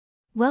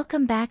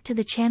Welcome back to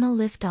the channel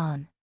Lift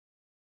On.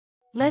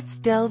 Let's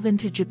delve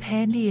into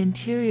Japandi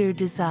interior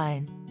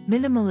design,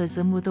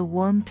 minimalism with a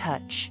warm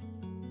touch.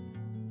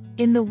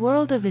 In the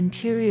world of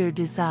interior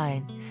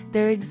design,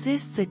 there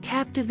exists a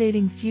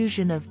captivating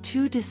fusion of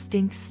two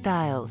distinct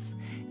styles,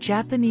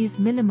 Japanese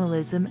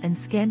minimalism and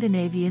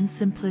Scandinavian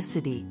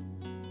simplicity.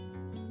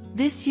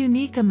 This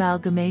unique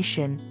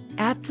amalgamation,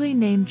 aptly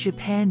named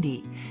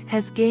Japandi,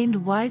 has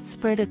gained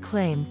widespread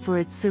acclaim for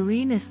its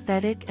serene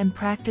aesthetic and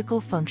practical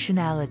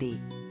functionality.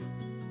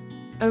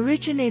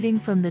 Originating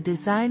from the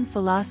design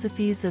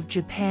philosophies of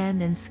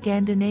Japan and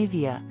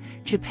Scandinavia,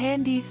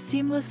 Japandi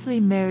seamlessly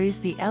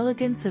marries the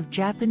elegance of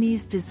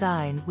Japanese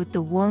design with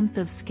the warmth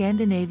of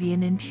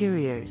Scandinavian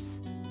interiors.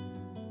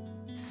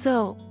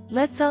 So,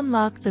 let's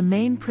unlock the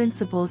main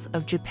principles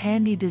of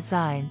Japandi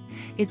design,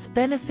 its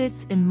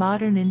benefits in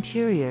modern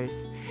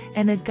interiors,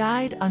 and a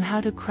guide on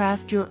how to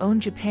craft your own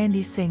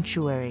Japandi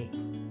sanctuary.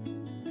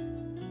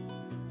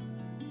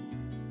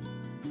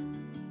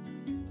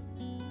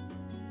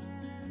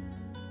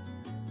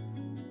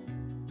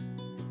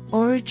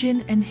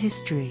 Origin and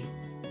history.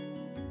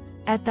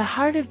 At the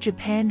heart of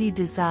Japandi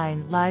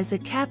design lies a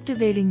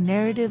captivating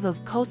narrative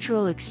of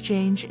cultural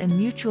exchange and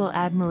mutual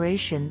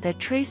admiration that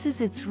traces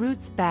its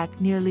roots back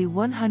nearly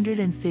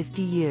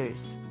 150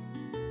 years.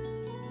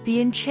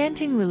 The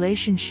enchanting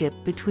relationship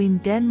between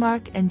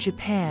Denmark and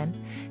Japan,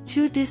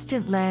 two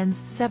distant lands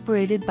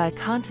separated by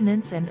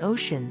continents and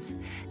oceans,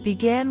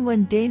 began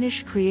when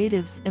Danish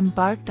creatives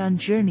embarked on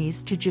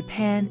journeys to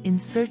Japan in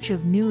search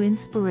of new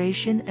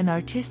inspiration and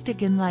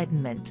artistic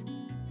enlightenment.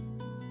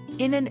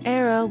 In an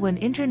era when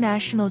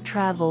international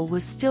travel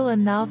was still a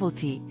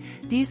novelty,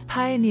 these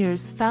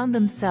pioneers found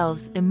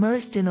themselves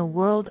immersed in a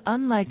world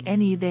unlike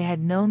any they had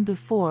known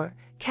before,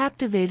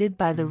 captivated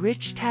by the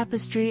rich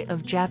tapestry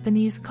of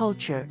Japanese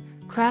culture,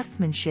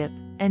 craftsmanship,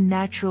 and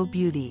natural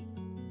beauty.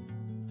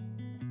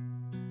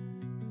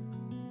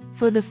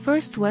 For the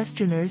first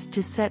Westerners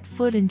to set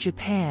foot in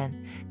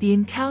Japan, the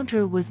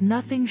encounter was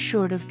nothing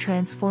short of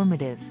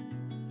transformative.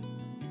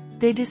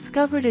 They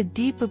discovered a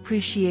deep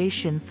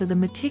appreciation for the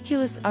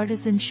meticulous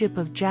artisanship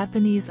of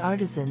Japanese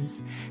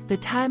artisans, the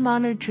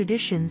time-honored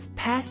traditions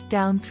passed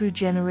down through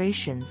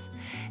generations,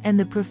 and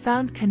the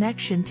profound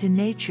connection to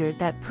nature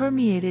that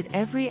permeated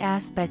every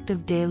aspect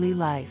of daily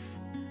life.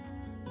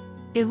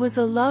 It was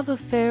a love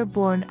affair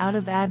born out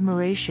of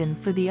admiration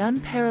for the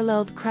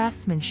unparalleled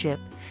craftsmanship,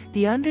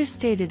 the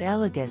understated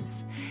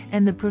elegance,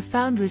 and the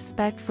profound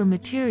respect for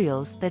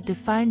materials that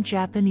defined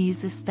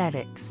Japanese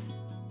aesthetics.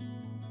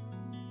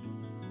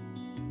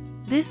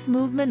 This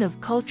movement of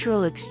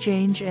cultural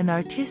exchange and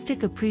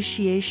artistic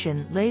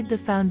appreciation laid the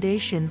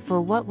foundation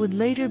for what would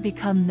later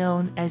become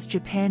known as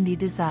Japandi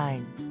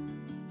design.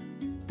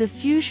 The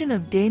fusion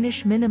of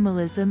Danish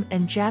minimalism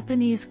and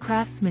Japanese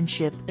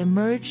craftsmanship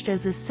emerged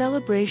as a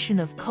celebration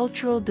of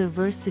cultural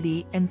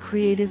diversity and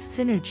creative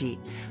synergy,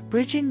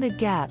 bridging the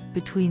gap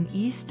between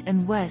East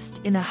and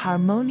West in a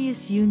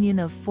harmonious union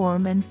of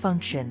form and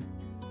function.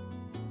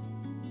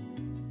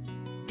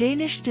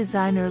 Danish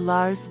designer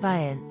Lars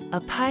Vian, a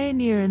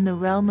pioneer in the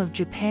realm of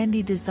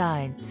Japandi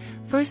design,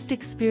 first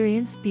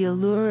experienced the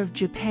allure of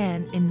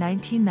Japan in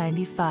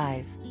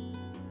 1995.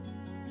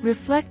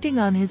 Reflecting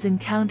on his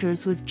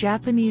encounters with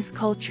Japanese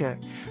culture,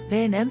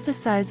 Vian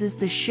emphasizes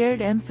the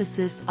shared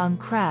emphasis on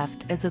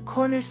craft as a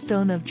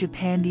cornerstone of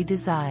Japandi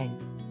design.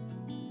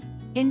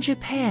 In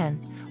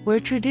Japan, where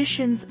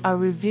traditions are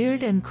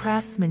revered and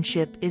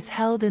craftsmanship is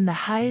held in the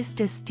highest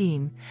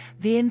esteem,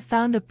 Vian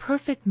found a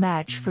perfect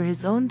match for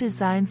his own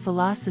design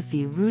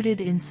philosophy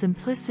rooted in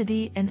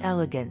simplicity and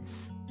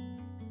elegance.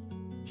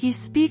 He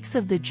speaks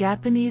of the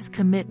Japanese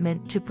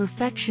commitment to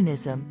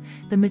perfectionism,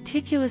 the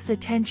meticulous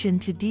attention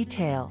to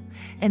detail,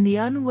 and the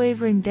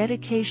unwavering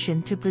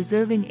dedication to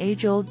preserving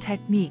age-old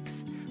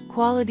techniques,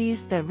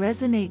 qualities that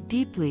resonate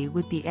deeply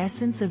with the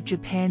essence of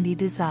Japandi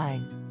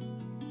design.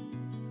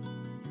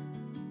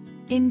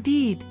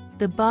 Indeed,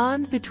 the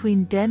bond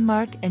between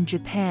Denmark and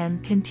Japan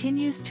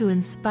continues to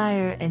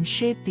inspire and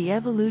shape the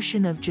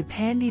evolution of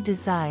Japandi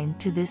design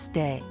to this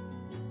day.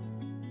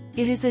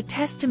 It is a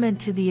testament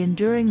to the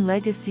enduring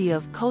legacy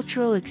of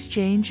cultural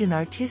exchange and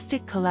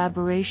artistic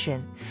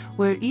collaboration,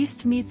 where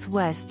East meets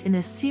West in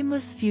a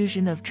seamless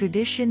fusion of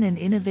tradition and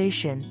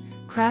innovation,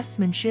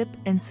 craftsmanship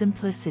and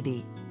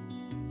simplicity.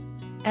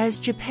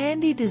 As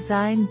Japandi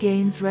design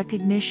gains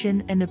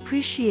recognition and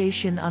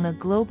appreciation on a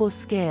global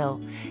scale,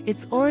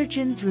 its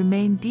origins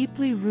remain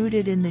deeply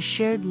rooted in the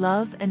shared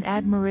love and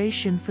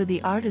admiration for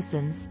the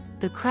artisans,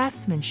 the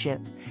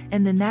craftsmanship,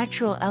 and the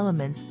natural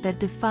elements that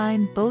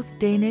define both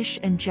Danish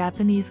and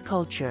Japanese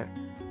culture.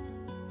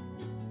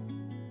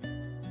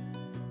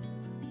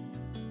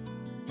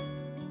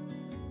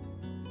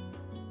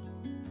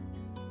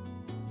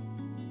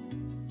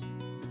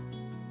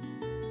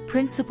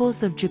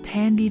 Principles of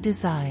Japandi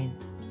design.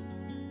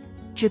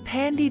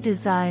 Japandi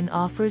design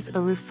offers a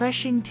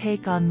refreshing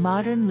take on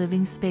modern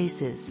living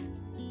spaces.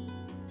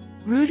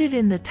 Rooted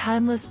in the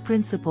timeless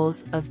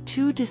principles of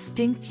two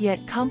distinct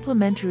yet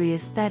complementary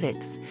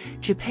aesthetics,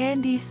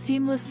 Japandi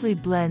seamlessly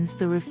blends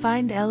the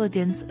refined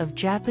elegance of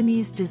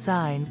Japanese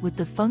design with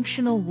the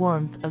functional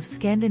warmth of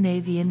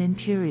Scandinavian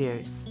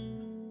interiors.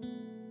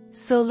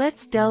 So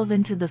let's delve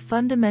into the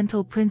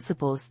fundamental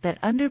principles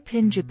that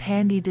underpin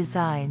Japandi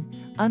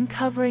design,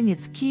 uncovering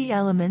its key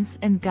elements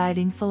and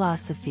guiding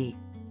philosophy.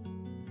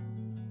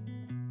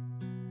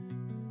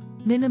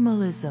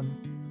 Minimalism.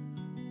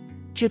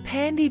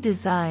 Japandi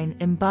design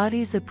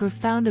embodies a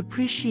profound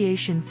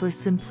appreciation for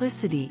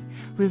simplicity,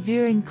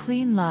 revering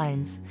clean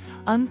lines,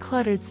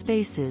 uncluttered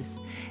spaces,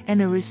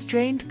 and a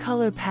restrained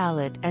color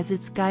palette as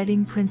its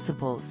guiding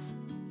principles.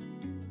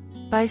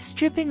 By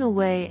stripping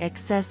away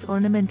excess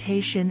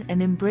ornamentation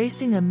and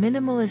embracing a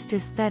minimalist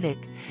aesthetic,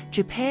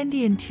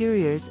 Japandi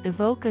interiors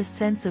evoke a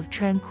sense of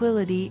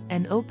tranquility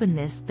and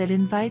openness that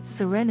invites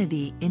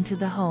serenity into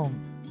the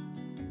home.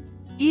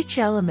 Each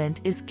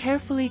element is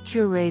carefully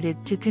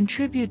curated to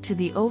contribute to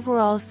the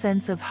overall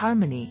sense of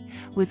harmony,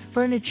 with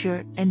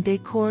furniture and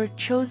decor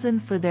chosen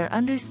for their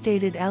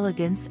understated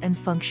elegance and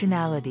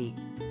functionality.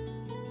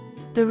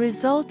 The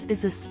result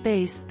is a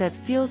space that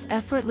feels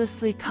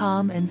effortlessly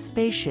calm and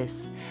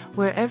spacious,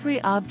 where every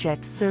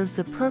object serves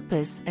a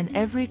purpose and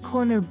every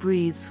corner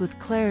breathes with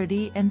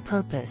clarity and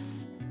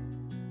purpose.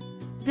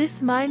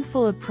 This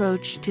mindful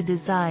approach to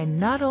design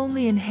not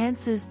only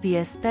enhances the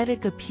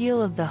aesthetic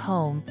appeal of the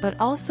home but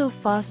also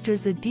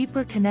fosters a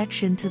deeper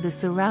connection to the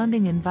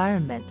surrounding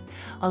environment,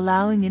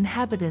 allowing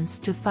inhabitants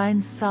to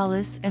find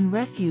solace and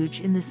refuge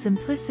in the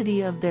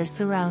simplicity of their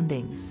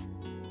surroundings.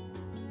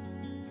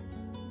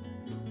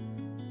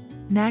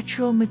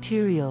 Natural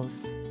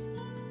materials.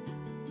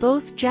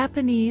 Both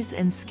Japanese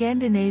and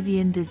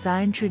Scandinavian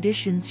design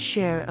traditions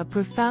share a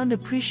profound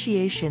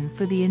appreciation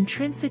for the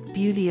intrinsic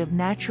beauty of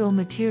natural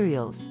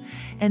materials,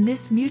 and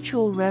this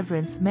mutual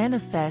reverence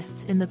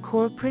manifests in the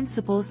core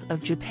principles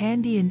of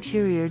Japandi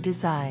interior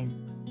design.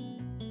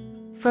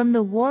 From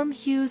the warm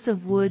hues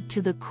of wood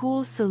to the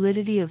cool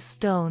solidity of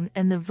stone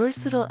and the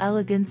versatile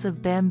elegance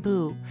of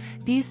bamboo,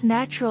 these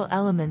natural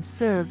elements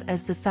serve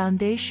as the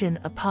foundation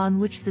upon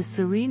which the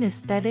serene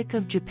aesthetic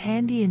of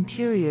Japandi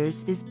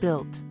interiors is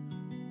built.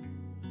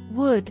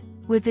 Wood,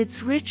 with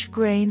its rich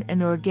grain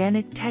and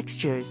organic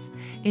textures,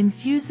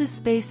 infuses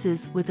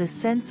spaces with a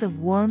sense of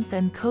warmth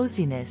and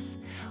coziness,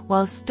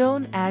 while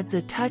stone adds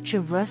a touch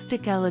of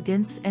rustic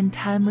elegance and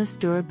timeless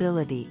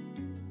durability.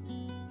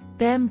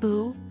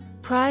 Bamboo,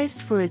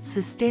 prized for its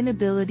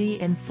sustainability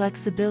and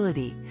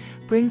flexibility,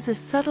 brings a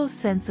subtle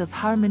sense of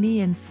harmony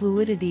and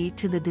fluidity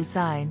to the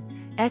design,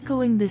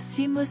 echoing the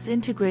seamless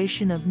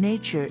integration of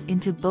nature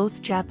into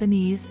both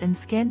Japanese and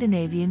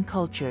Scandinavian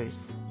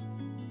cultures.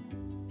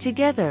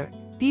 Together,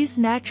 these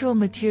natural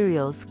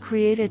materials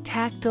create a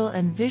tactile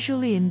and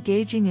visually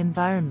engaging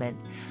environment,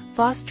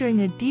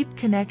 fostering a deep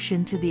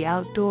connection to the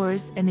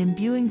outdoors and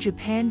imbuing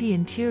Japandi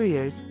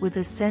interiors with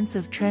a sense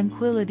of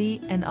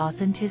tranquility and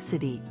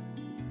authenticity.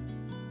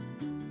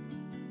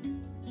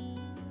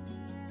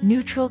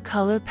 Neutral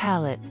color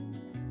palette.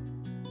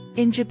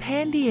 In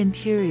Japandi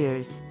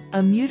interiors,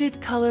 a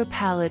muted color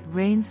palette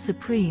reigns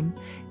supreme,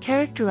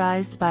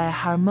 characterized by a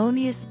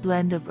harmonious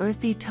blend of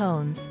earthy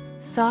tones,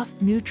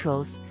 soft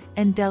neutrals,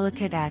 and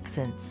delicate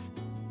accents.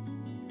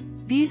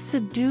 These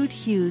subdued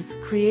hues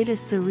create a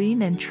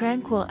serene and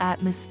tranquil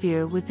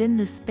atmosphere within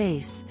the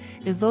space,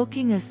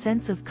 evoking a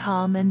sense of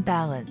calm and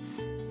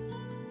balance.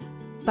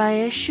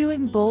 By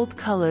eschewing bold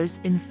colors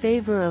in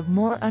favor of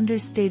more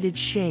understated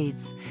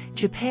shades,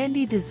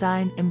 Japandi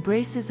design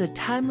embraces a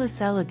timeless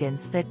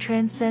elegance that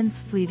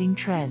transcends fleeting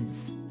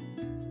trends.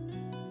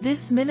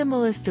 This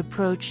minimalist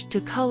approach to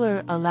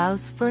color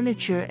allows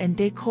furniture and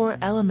decor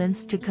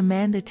elements to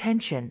command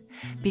attention,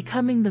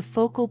 becoming the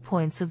focal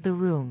points of the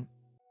room.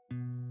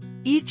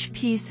 Each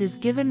piece is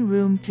given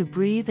room to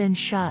breathe and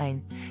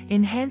shine,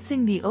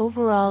 enhancing the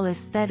overall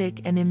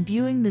aesthetic and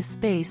imbuing the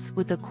space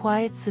with a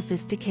quiet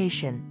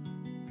sophistication.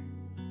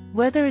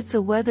 Whether it's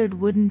a weathered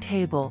wooden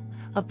table,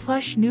 a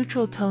plush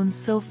neutral-tone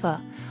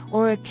sofa,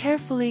 or a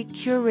carefully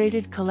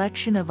curated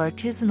collection of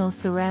artisanal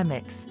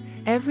ceramics,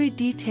 every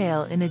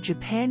detail in a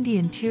Japandi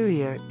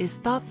interior is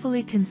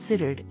thoughtfully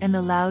considered and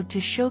allowed to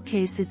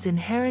showcase its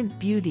inherent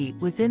beauty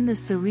within the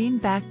serene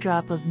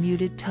backdrop of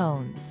muted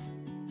tones.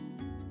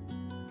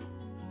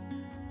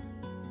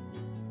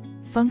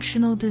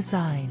 Functional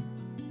design.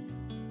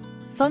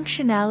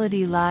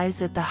 Functionality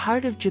lies at the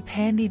heart of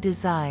Japandi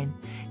design,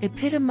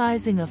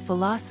 epitomizing a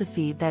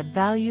philosophy that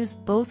values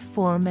both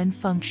form and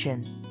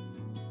function.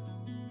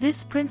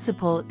 This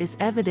principle is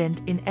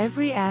evident in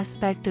every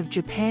aspect of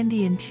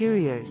Japandi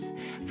interiors,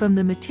 from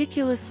the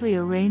meticulously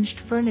arranged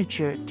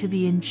furniture to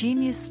the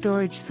ingenious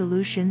storage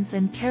solutions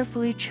and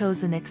carefully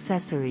chosen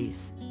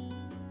accessories.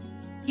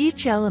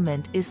 Each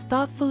element is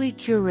thoughtfully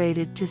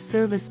curated to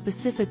serve a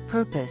specific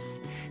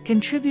purpose,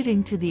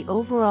 contributing to the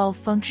overall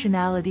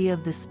functionality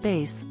of the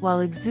space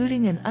while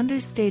exuding an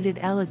understated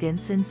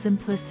elegance and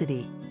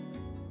simplicity.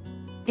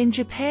 In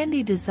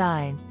Japandi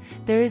design,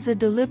 there is a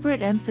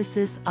deliberate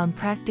emphasis on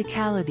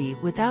practicality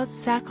without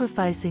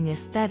sacrificing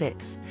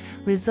aesthetics,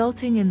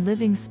 resulting in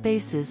living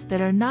spaces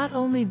that are not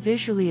only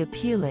visually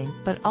appealing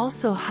but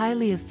also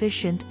highly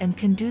efficient and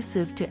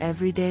conducive to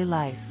everyday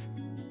life.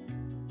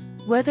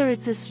 Whether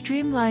it's a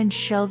streamlined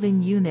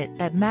shelving unit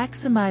that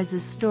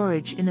maximizes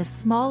storage in a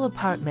small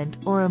apartment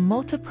or a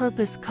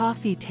multipurpose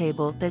coffee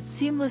table that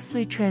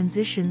seamlessly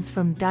transitions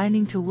from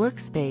dining to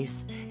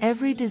workspace,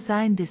 every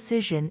design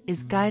decision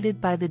is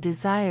guided by the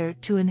desire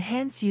to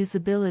enhance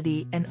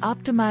usability and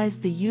optimize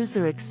the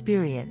user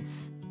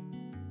experience.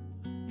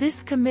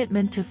 This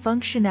commitment to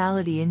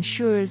functionality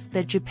ensures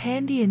that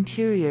Japandi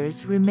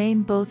interiors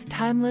remain both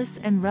timeless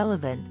and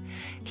relevant,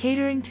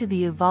 catering to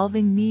the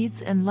evolving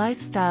needs and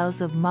lifestyles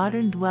of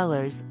modern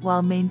dwellers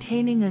while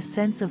maintaining a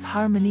sense of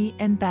harmony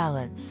and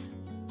balance.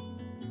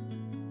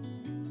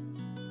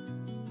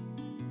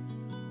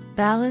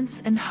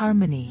 Balance and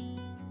harmony.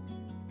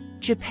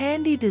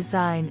 Japandi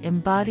design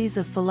embodies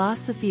a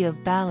philosophy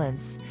of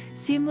balance,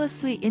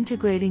 seamlessly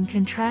integrating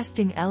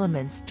contrasting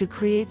elements to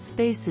create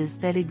spaces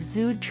that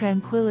exude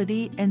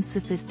tranquility and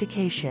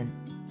sophistication.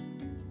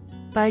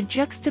 By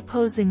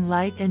juxtaposing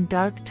light and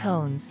dark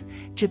tones,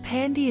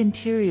 Japandi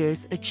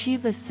interiors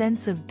achieve a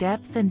sense of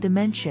depth and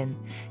dimension,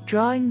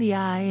 drawing the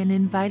eye and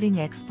inviting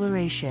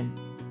exploration.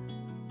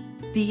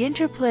 The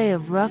interplay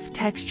of rough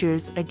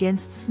textures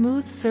against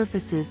smooth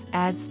surfaces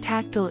adds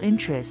tactile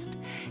interest,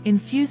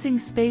 infusing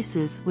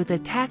spaces with a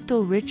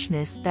tactile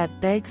richness that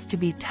begs to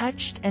be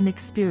touched and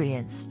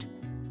experienced.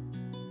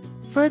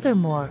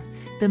 Furthermore,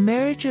 the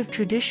marriage of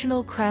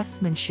traditional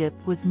craftsmanship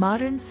with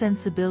modern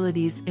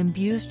sensibilities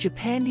imbues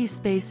Japandi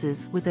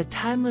spaces with a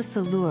timeless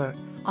allure,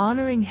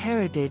 honoring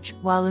heritage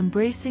while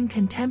embracing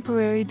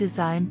contemporary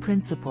design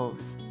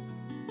principles.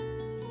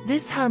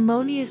 This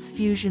harmonious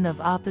fusion of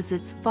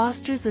opposites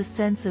fosters a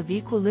sense of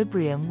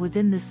equilibrium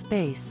within the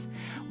space,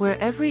 where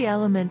every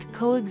element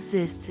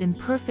coexists in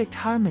perfect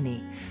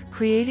harmony,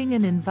 creating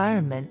an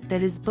environment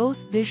that is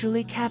both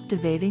visually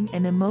captivating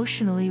and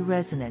emotionally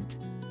resonant.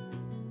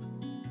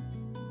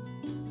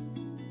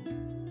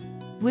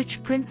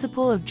 Which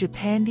principle of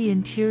Japandi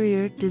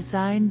interior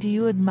design do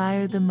you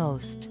admire the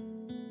most?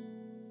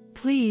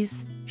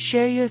 Please,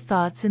 share your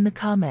thoughts in the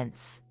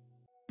comments.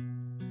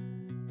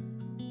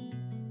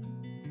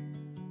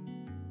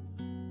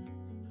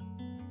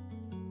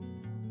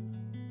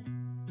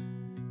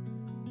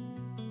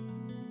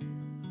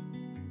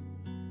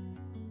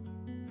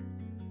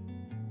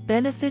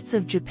 Benefits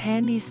of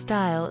Japandi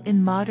style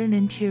in modern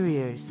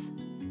interiors.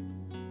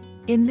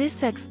 In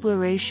this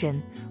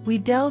exploration, we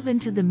delve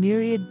into the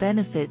myriad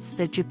benefits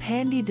that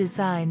Japandi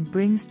design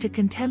brings to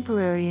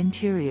contemporary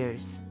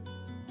interiors.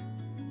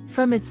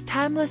 From its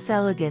timeless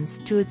elegance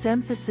to its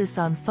emphasis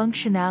on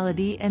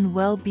functionality and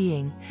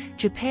well-being,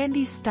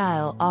 Japandi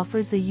style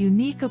offers a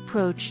unique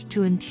approach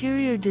to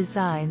interior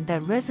design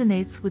that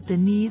resonates with the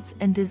needs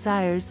and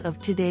desires of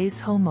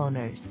today's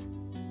homeowners.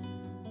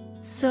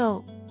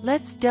 So,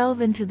 let's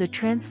delve into the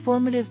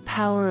transformative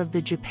power of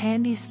the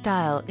Japandi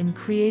style in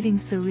creating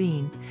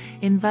serene,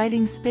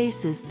 inviting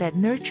spaces that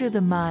nurture the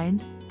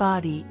mind,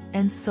 body,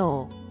 and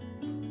soul.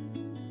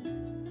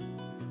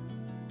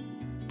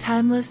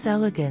 Timeless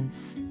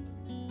elegance.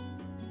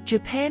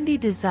 Japandi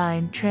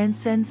design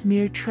transcends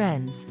mere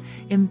trends,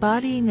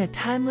 embodying a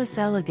timeless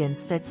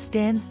elegance that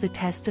stands the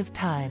test of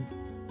time.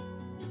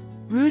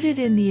 Rooted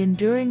in the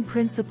enduring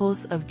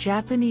principles of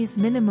Japanese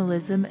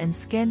minimalism and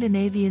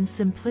Scandinavian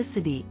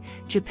simplicity,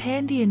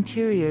 Japandi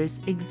interiors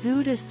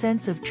exude a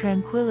sense of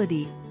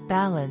tranquility,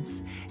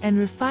 balance, and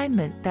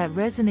refinement that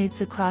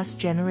resonates across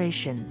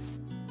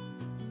generations.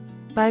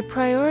 By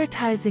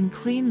prioritizing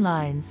clean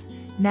lines,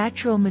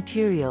 natural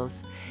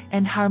materials,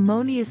 and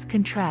harmonious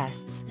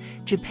contrasts,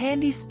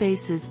 Japandi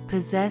spaces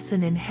possess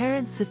an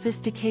inherent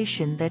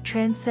sophistication that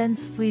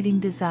transcends fleeting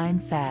design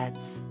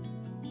fads.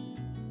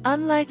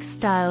 Unlike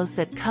styles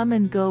that come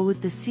and go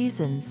with the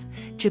seasons,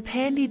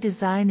 Japandi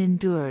design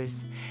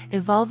endures,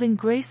 evolving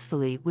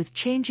gracefully with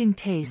changing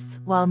tastes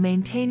while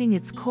maintaining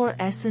its core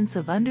essence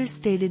of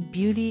understated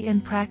beauty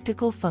and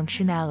practical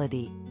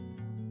functionality.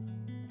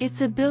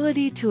 Its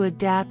ability to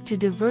adapt to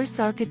diverse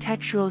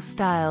architectural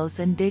styles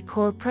and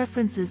decor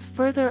preferences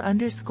further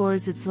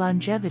underscores its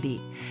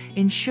longevity,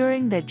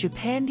 ensuring that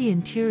Japandi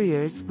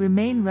interiors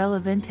remain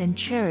relevant and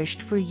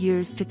cherished for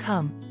years to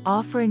come,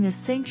 offering a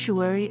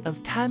sanctuary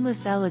of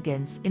timeless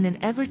elegance in an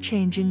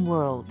ever-changing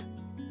world.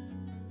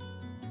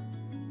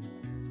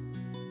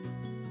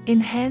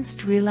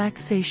 Enhanced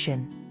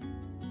relaxation.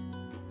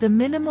 The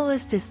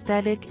minimalist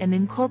aesthetic and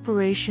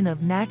incorporation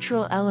of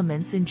natural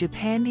elements in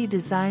Japandi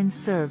design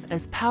serve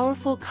as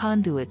powerful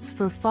conduits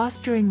for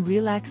fostering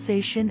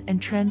relaxation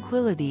and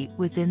tranquility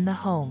within the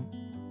home.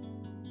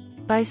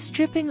 By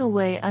stripping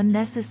away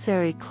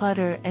unnecessary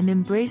clutter and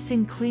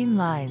embracing clean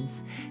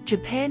lines,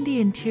 Japandi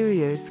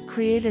interiors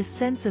create a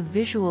sense of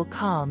visual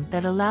calm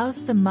that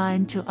allows the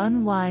mind to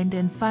unwind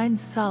and find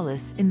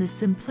solace in the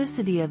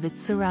simplicity of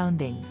its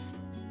surroundings.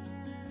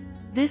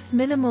 This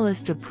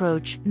minimalist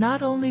approach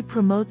not only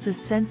promotes a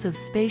sense of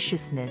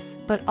spaciousness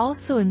but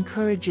also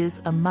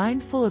encourages a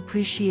mindful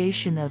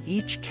appreciation of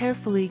each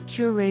carefully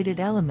curated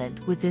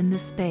element within the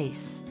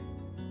space.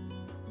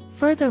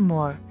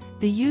 Furthermore,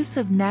 the use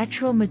of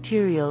natural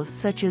materials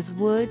such as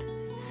wood,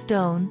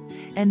 stone,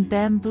 and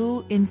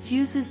bamboo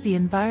infuses the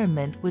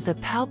environment with a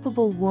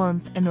palpable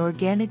warmth and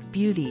organic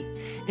beauty,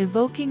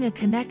 evoking a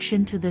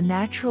connection to the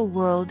natural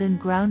world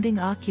and grounding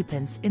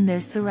occupants in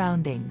their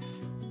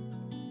surroundings.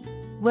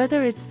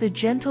 Whether it's the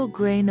gentle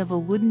grain of a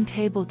wooden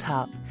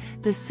tabletop,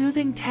 the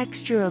soothing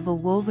texture of a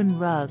woven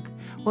rug,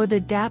 or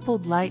the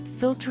dappled light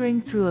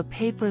filtering through a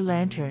paper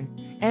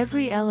lantern,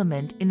 every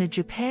element in a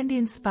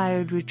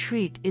Japandi-inspired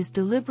retreat is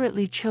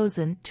deliberately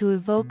chosen to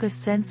evoke a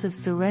sense of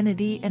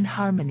serenity and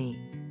harmony.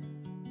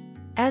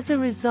 As a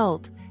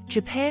result,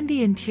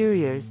 Japandi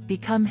interiors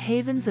become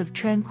havens of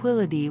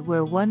tranquility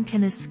where one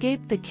can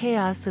escape the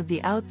chaos of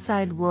the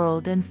outside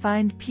world and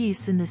find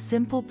peace in the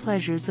simple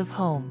pleasures of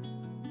home.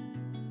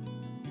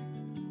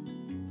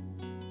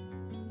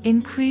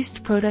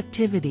 Increased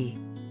productivity.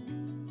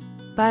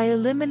 By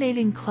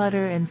eliminating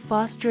clutter and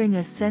fostering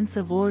a sense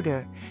of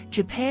order,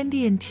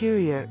 Japandi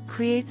Interior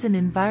creates an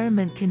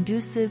environment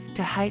conducive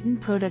to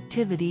heightened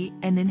productivity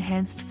and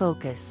enhanced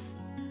focus.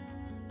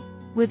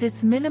 With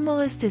its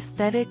minimalist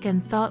aesthetic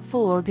and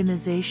thoughtful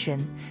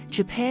organization,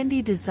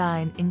 Japandi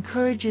Design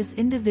encourages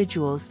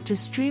individuals to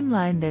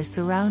streamline their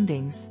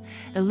surroundings,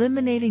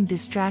 eliminating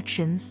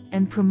distractions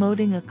and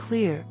promoting a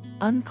clear,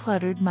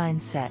 uncluttered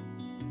mindset.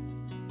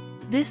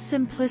 This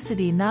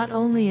simplicity not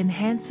only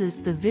enhances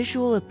the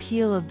visual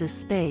appeal of the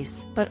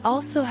space but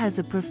also has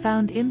a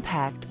profound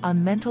impact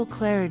on mental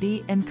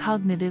clarity and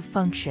cognitive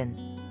function.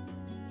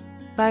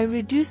 By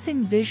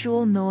reducing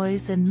visual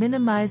noise and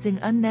minimizing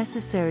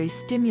unnecessary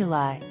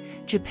stimuli,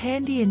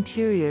 Japandi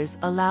interiors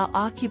allow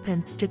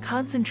occupants to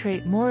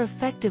concentrate more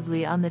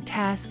effectively on the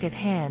task at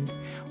hand,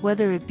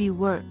 whether it be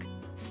work,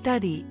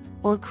 study,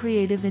 or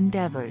creative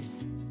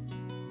endeavors.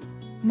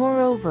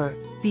 Moreover,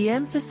 the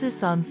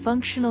emphasis on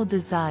functional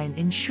design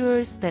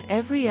ensures that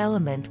every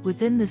element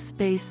within the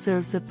space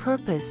serves a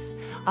purpose,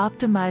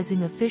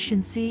 optimizing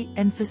efficiency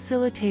and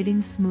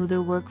facilitating smoother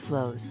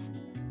workflows.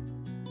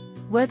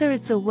 Whether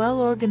it's a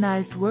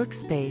well-organized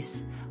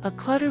workspace, a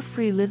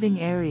clutter-free living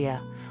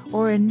area,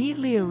 or a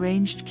neatly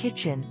arranged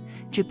kitchen,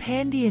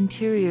 Japandi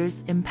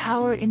interiors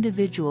empower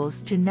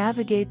individuals to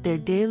navigate their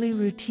daily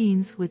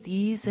routines with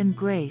ease and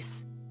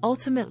grace,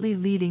 ultimately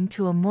leading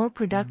to a more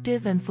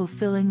productive and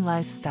fulfilling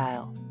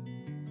lifestyle.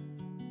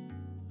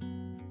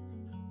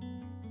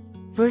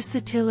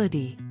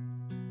 Versatility.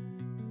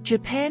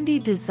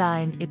 Japandi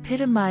Design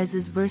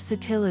epitomizes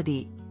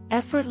versatility,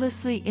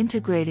 effortlessly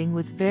integrating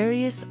with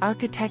various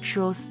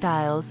architectural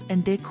styles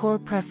and decor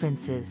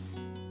preferences.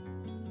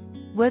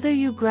 Whether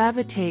you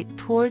gravitate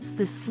towards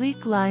the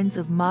sleek lines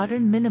of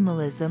modern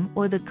minimalism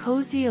or the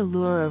cozy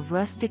allure of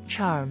rustic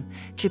charm,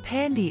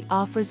 Japandi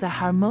offers a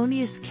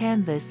harmonious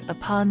canvas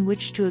upon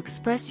which to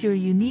express your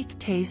unique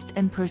taste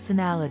and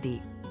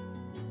personality.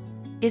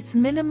 Its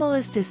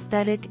minimalist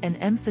aesthetic and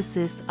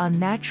emphasis on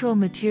natural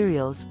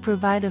materials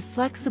provide a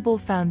flexible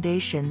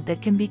foundation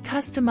that can be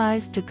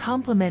customized to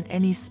complement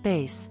any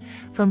space,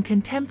 from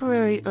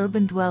contemporary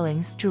urban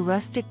dwellings to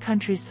rustic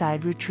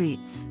countryside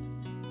retreats.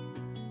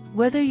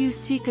 Whether you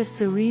seek a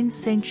serene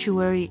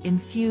sanctuary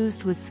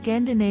infused with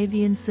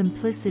Scandinavian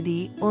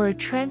simplicity or a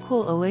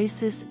tranquil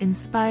oasis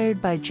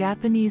inspired by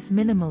Japanese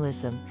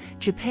minimalism,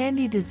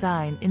 Japandi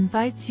Design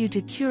invites you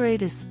to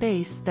curate a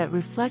space that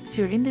reflects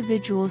your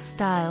individual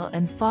style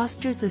and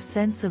fosters a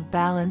sense of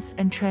balance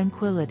and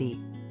tranquility.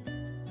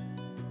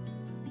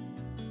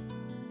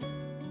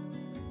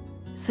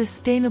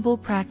 Sustainable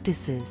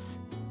practices.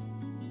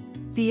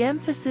 The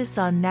emphasis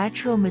on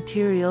natural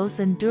materials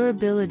and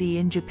durability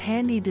in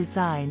Japandi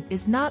Design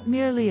is not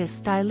merely a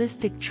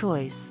stylistic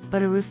choice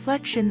but a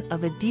reflection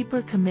of a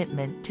deeper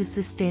commitment to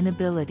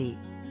sustainability.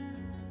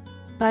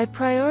 By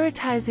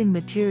prioritizing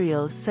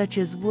materials such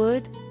as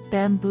wood,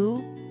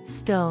 bamboo,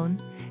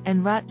 stone,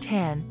 and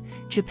rattan,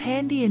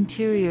 Japandi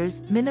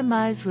interiors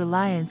minimize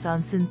reliance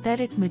on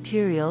synthetic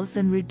materials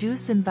and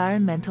reduce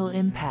environmental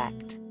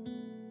impact.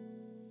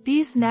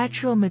 These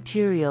natural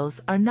materials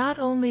are not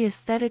only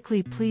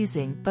aesthetically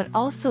pleasing but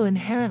also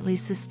inherently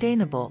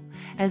sustainable,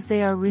 as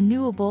they are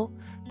renewable,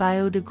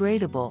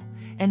 biodegradable,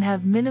 and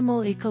have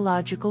minimal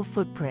ecological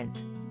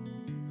footprint.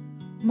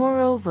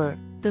 Moreover,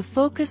 the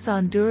focus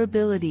on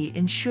durability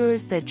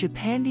ensures that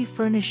Japandi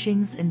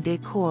furnishings and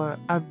decor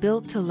are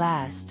built to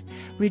last,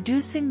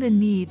 reducing the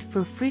need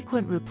for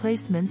frequent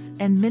replacements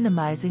and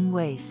minimizing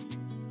waste.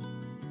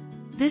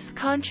 This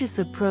conscious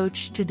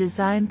approach to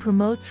design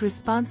promotes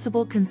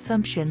responsible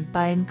consumption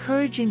by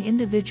encouraging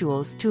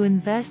individuals to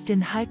invest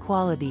in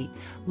high-quality,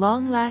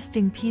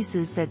 long-lasting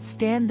pieces that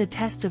stand the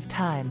test of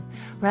time,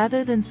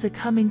 rather than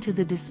succumbing to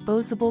the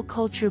disposable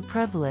culture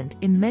prevalent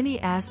in many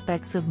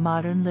aspects of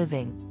modern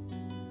living.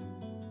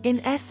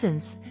 In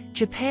essence,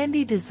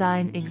 Japandi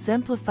design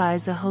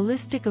exemplifies a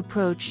holistic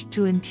approach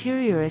to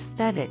interior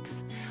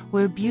aesthetics,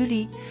 where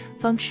beauty,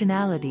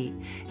 functionality,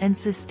 and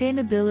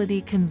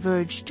sustainability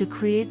converge to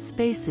create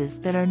spaces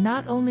that are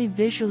not only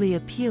visually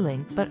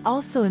appealing but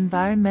also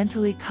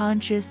environmentally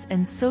conscious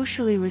and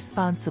socially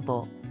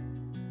responsible.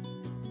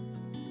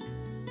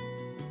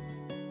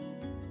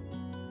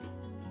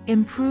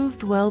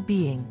 Improved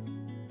well-being.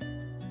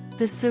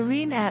 The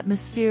serene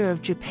atmosphere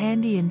of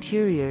Japandi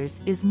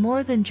interiors is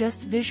more than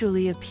just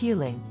visually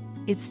appealing,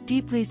 it's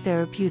deeply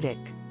therapeutic.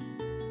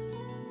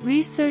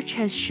 Research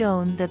has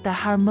shown that the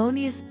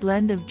harmonious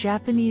blend of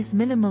Japanese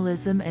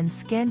minimalism and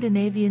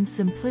Scandinavian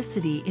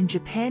simplicity in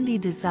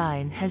Japandi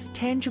design has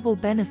tangible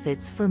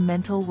benefits for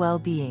mental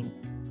well-being.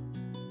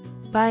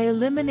 By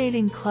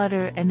eliminating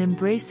clutter and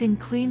embracing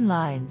clean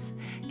lines,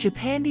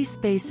 Japandi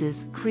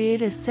spaces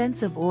create a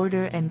sense of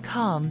order and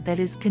calm that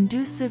is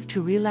conducive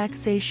to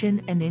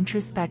relaxation and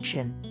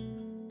introspection.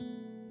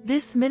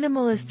 This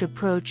minimalist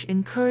approach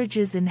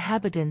encourages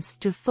inhabitants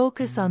to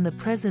focus on the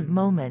present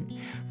moment,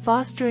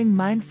 fostering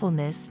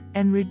mindfulness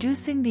and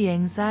reducing the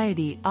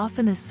anxiety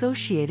often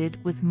associated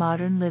with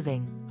modern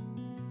living.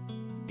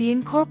 The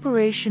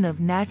incorporation of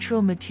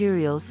natural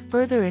materials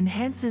further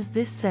enhances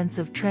this sense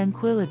of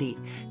tranquility,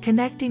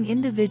 connecting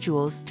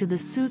individuals to the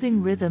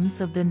soothing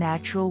rhythms of the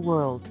natural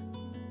world.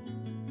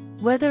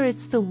 Whether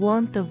it's the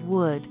warmth of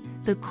wood,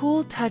 the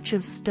cool touch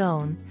of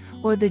stone,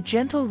 or the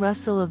gentle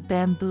rustle of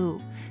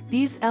bamboo,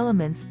 these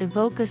elements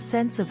evoke a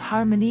sense of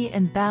harmony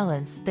and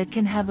balance that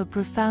can have a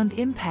profound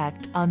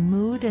impact on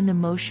mood and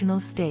emotional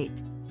state.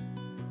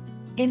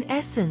 In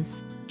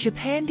essence,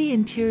 Japandi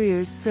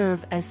interiors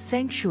serve as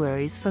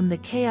sanctuaries from the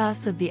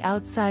chaos of the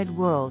outside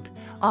world,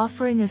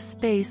 offering a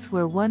space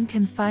where one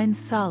can find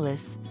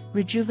solace,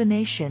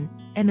 rejuvenation,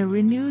 and a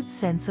renewed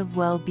sense of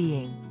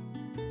well-being.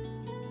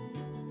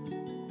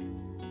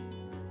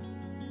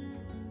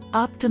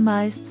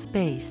 Optimized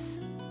space.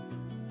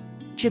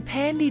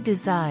 Japandi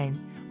design,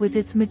 with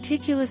its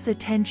meticulous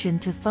attention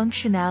to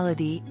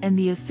functionality and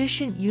the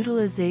efficient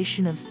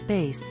utilization of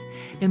space,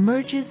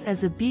 emerges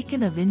as a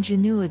beacon of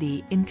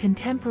ingenuity in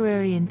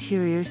contemporary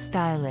interior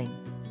styling.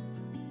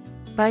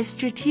 By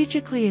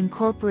strategically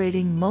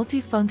incorporating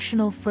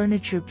multifunctional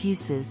furniture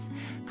pieces,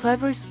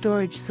 clever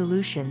storage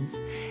solutions,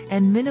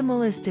 and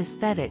minimalist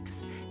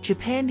aesthetics,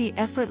 Japandi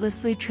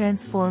effortlessly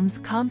transforms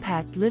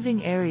compact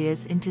living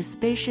areas into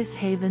spacious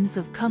havens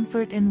of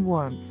comfort and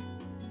warmth.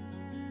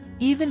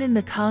 Even in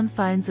the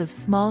confines of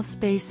small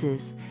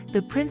spaces,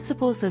 the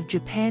principles of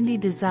Japandi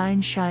design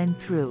shine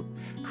through,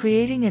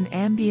 creating an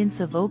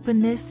ambience of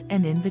openness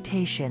and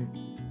invitation.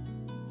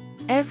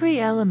 Every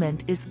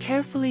element is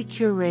carefully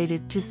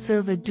curated to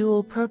serve a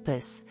dual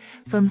purpose,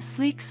 from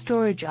sleek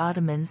storage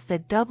ottomans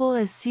that double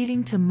as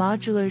seating to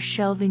modular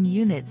shelving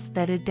units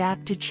that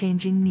adapt to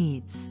changing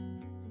needs.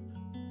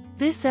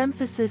 This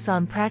emphasis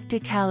on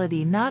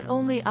practicality not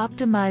only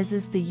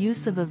optimizes the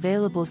use of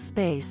available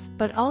space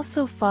but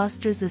also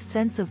fosters a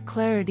sense of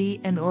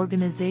clarity and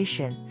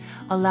organization,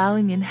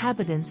 allowing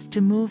inhabitants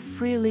to move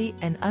freely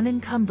and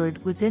unencumbered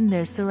within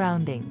their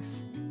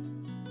surroundings.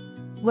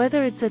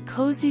 Whether it's a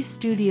cozy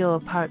studio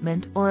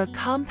apartment or a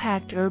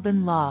compact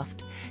urban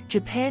loft,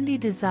 Japandi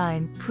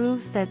design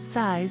proves that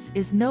size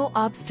is no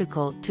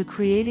obstacle to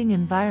creating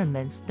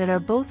environments that are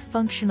both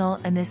functional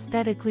and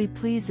aesthetically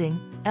pleasing,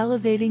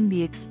 elevating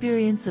the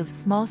experience of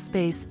small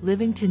space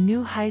living to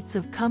new heights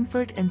of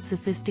comfort and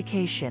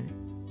sophistication.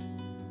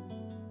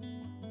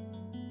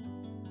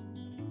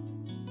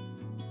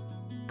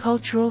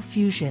 Cultural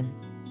fusion.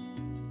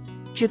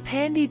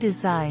 Japandi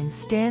design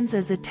stands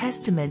as a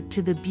testament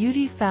to the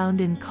beauty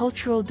found in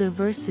cultural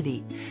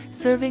diversity,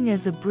 serving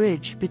as a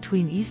bridge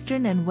between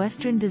Eastern and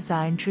Western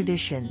design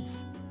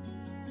traditions.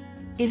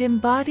 It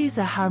embodies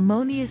a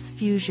harmonious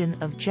fusion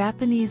of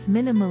Japanese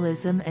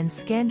minimalism and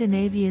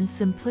Scandinavian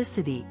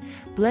simplicity,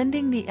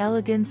 blending the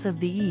elegance of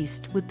the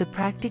East with the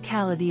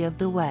practicality of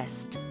the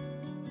West.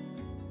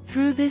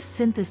 Through this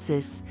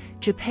synthesis,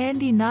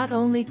 Japandi not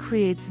only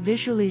creates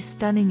visually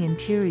stunning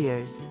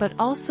interiors but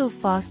also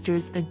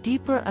fosters a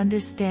deeper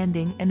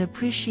understanding and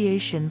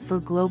appreciation for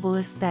global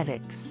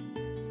aesthetics.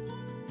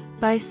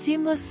 By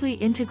seamlessly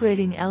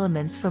integrating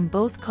elements from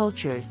both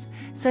cultures,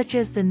 such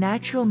as the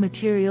natural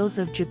materials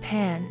of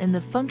Japan and the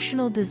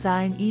functional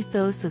design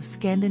ethos of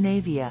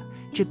Scandinavia,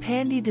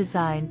 Japandi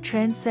design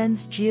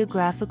transcends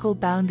geographical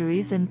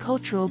boundaries and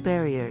cultural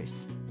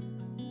barriers.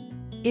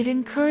 It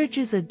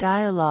encourages a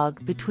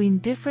dialogue between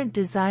different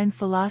design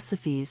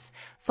philosophies,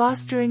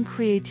 fostering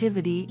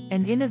creativity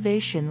and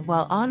innovation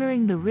while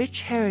honoring the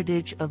rich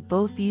heritage of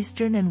both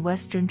Eastern and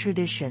Western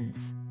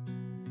traditions.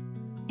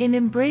 In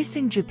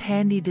embracing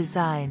Japandi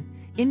design,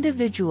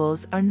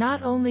 individuals are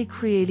not only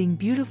creating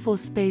beautiful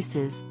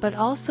spaces but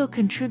also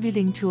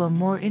contributing to a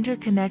more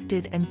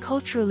interconnected and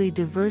culturally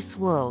diverse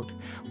world,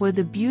 where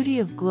the beauty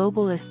of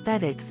global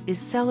aesthetics is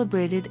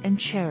celebrated and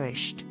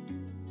cherished.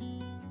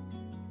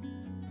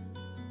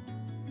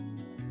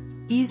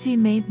 Easy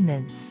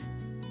maintenance.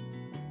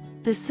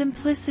 The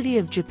simplicity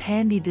of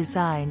Japandi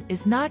design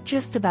is not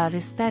just about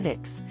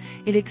aesthetics,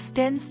 it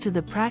extends to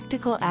the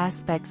practical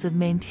aspects of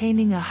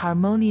maintaining a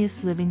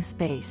harmonious living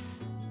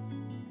space.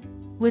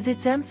 With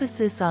its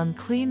emphasis on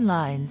clean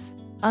lines,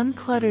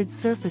 uncluttered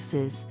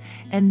surfaces,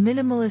 and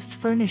minimalist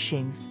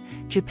furnishings,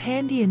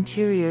 Japandi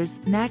interiors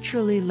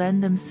naturally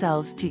lend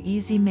themselves to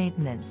easy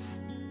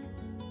maintenance.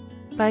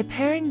 By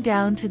paring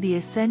down to the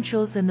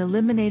essentials and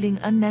eliminating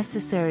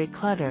unnecessary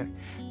clutter,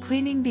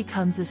 cleaning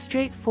becomes a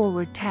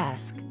straightforward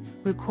task,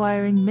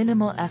 requiring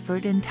minimal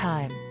effort and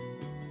time.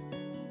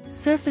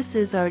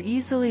 Surfaces are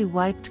easily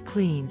wiped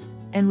clean,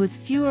 and with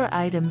fewer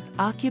items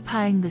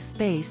occupying the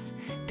space,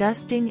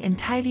 dusting and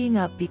tidying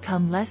up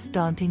become less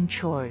daunting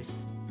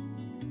chores.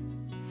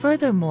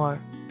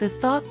 Furthermore, the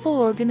thoughtful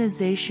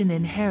organization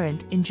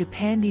inherent in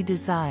Japandi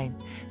design,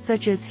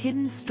 such as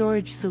hidden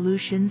storage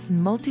solutions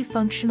and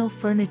multifunctional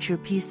furniture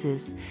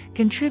pieces,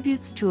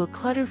 contributes to a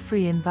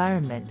clutter-free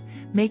environment,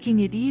 making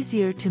it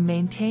easier to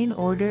maintain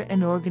order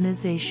and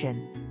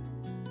organization.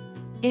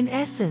 In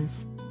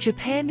essence,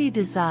 Japandi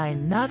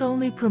design not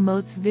only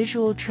promotes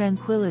visual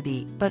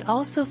tranquility but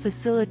also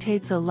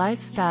facilitates a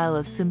lifestyle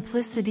of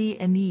simplicity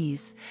and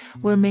ease,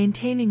 where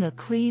maintaining a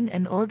clean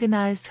and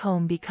organized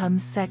home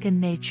becomes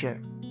second nature.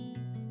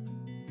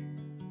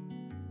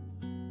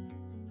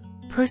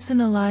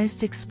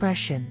 Personalized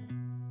expression.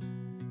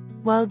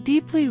 While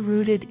deeply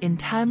rooted in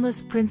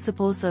timeless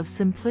principles of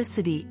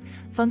simplicity,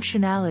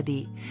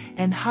 functionality,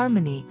 and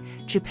harmony,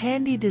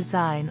 Japandi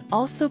design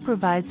also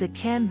provides a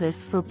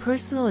canvas for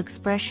personal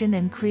expression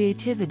and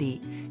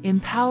creativity,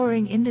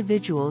 empowering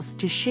individuals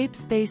to shape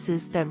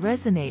spaces that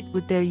resonate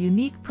with their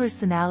unique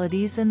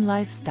personalities and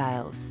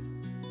lifestyles.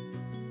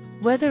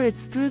 Whether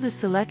it's through the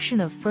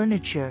selection of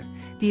furniture,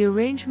 the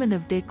arrangement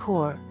of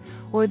decor,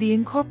 or the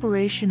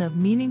incorporation of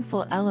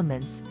meaningful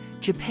elements,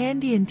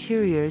 Japandi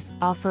interiors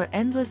offer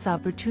endless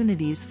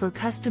opportunities for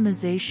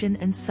customization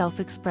and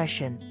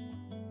self-expression.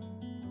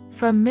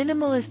 From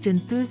minimalist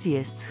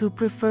enthusiasts who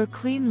prefer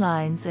clean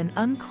lines and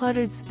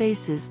uncluttered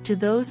spaces to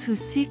those who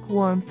seek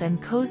warmth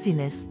and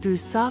coziness through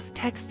soft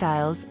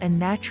textiles and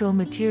natural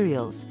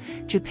materials,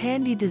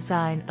 Japandi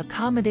design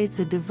accommodates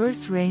a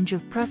diverse range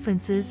of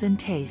preferences and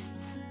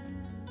tastes.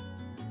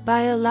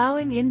 By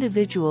allowing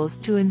individuals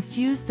to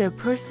infuse their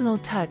personal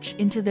touch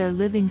into their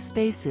living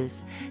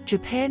spaces,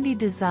 Japandi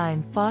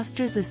design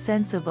fosters a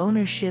sense of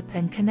ownership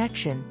and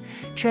connection,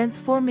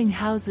 transforming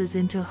houses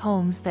into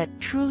homes that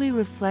truly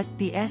reflect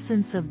the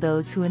essence of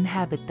those who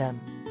inhabit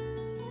them.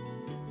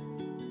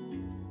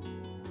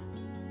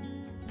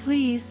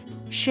 Please,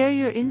 share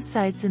your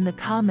insights in the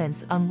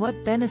comments on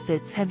what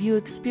benefits have you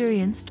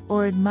experienced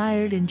or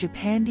admired in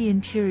Japandi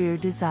interior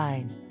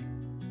design.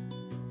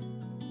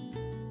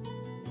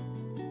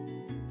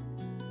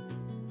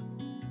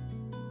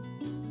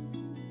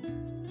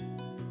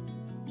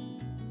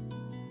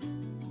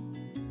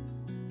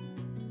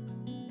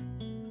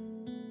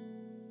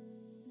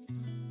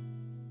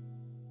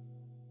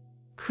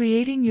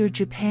 Creating your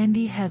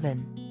Japandi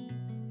heaven.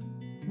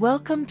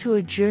 Welcome to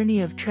a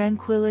journey of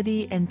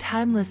tranquility and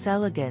timeless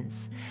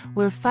elegance,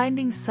 where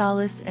finding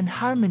solace and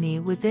harmony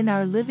within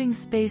our living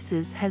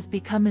spaces has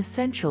become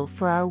essential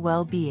for our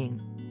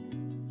well-being.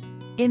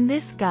 In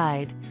this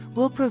guide,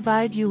 we'll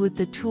provide you with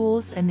the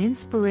tools and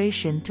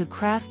inspiration to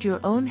craft your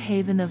own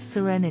haven of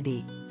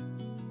serenity.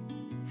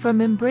 From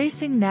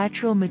embracing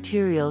natural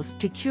materials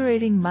to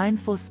curating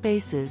mindful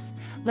spaces,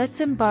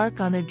 let's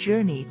embark on a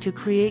journey to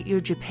create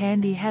your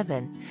Japandi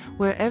heaven,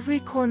 where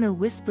every corner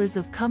whispers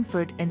of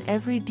comfort and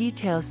every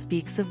detail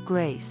speaks of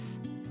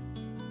grace.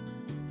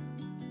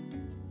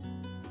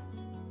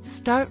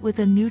 Start with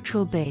a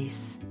neutral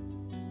base.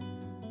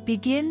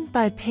 Begin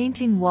by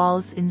painting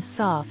walls in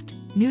soft,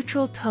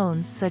 neutral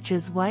tones such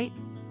as white,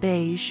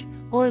 beige,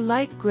 or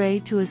light gray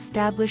to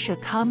establish a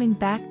calming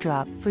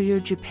backdrop for your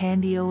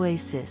Japandi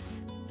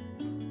oasis.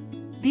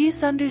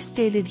 These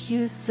understated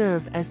hues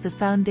serve as the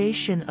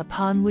foundation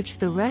upon which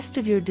the rest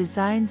of your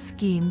design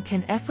scheme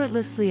can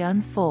effortlessly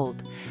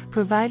unfold,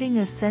 providing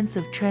a sense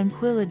of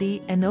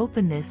tranquility and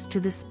openness to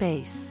the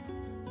space.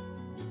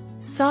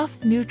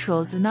 Soft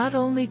neutrals not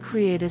only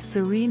create a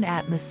serene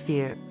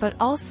atmosphere but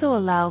also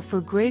allow for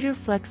greater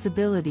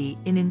flexibility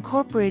in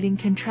incorporating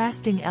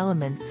contrasting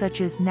elements such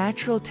as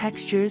natural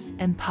textures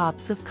and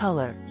pops of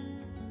color.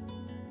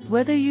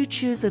 Whether you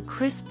choose a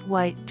crisp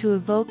white to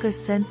evoke a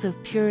sense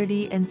of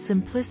purity and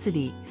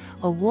simplicity,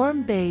 a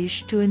warm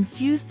beige to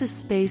infuse the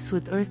space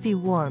with earthy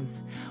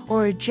warmth,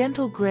 or a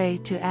gentle gray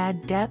to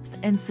add depth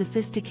and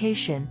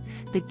sophistication,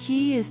 the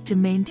key is to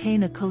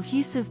maintain a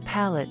cohesive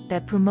palette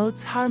that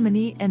promotes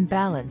harmony and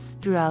balance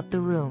throughout the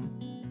room.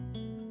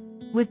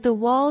 With the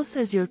walls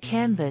as your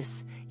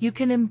canvas, you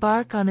can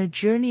embark on a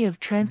journey of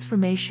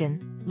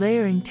transformation,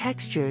 layering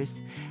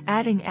textures,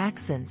 adding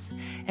accents,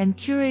 and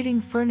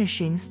curating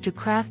furnishings to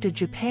craft a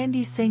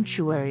Japandi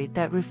sanctuary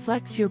that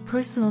reflects your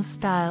personal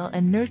style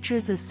and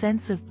nurtures a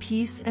sense of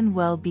peace and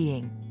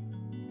well-being.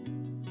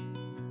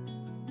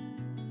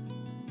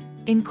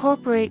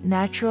 Incorporate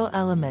natural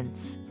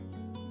elements.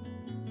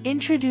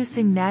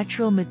 Introducing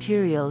natural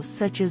materials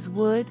such as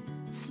wood,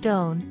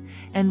 stone,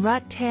 and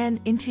rattan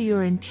into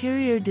your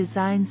interior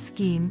design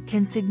scheme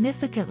can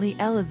significantly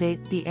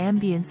elevate the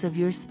ambience of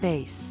your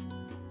space.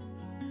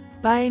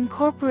 By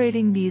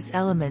incorporating these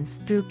elements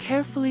through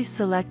carefully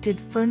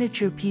selected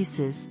furniture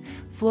pieces,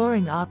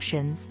 flooring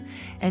options,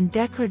 and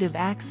decorative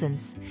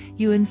accents,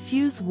 you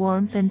infuse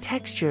warmth and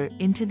texture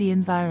into the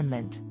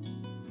environment.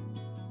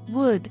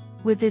 Wood,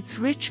 with its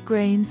rich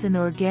grains and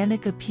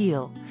organic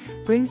appeal,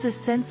 brings a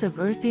sense of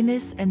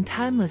earthiness and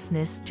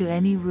timelessness to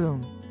any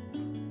room.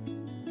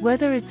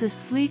 Whether it's a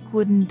sleek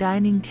wooden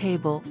dining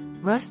table,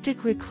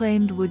 rustic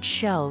reclaimed wood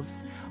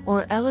shelves,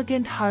 or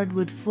elegant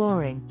hardwood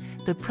flooring,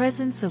 the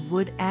presence of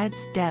wood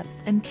adds depth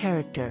and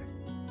character.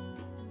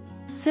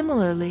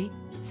 Similarly,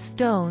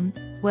 stone,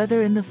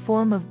 whether in the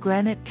form of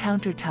granite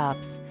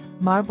countertops,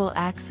 marble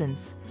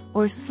accents,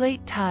 or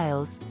slate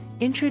tiles,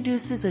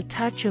 introduces a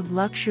touch of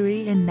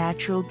luxury and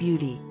natural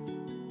beauty.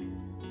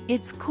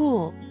 Its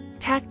cool,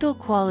 tactile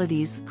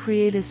qualities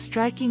create a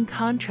striking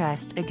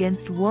contrast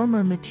against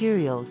warmer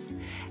materials,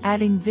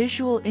 adding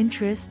visual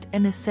interest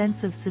and a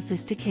sense of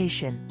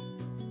sophistication.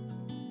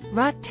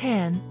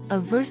 Rattan, a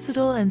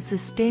versatile and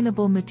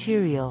sustainable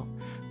material,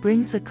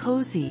 brings a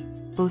cozy,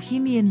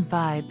 bohemian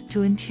vibe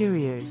to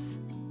interiors.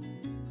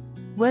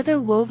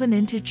 Whether woven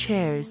into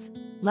chairs,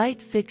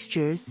 light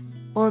fixtures,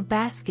 or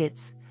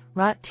baskets,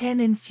 rattan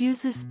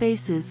infuses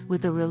spaces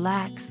with a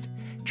relaxed,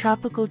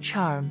 tropical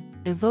charm,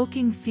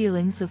 evoking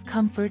feelings of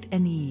comfort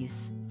and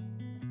ease.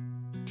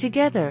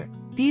 Together,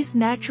 these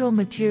natural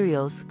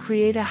materials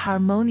create a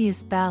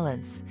harmonious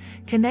balance,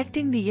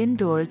 connecting the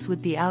indoors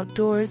with the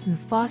outdoors and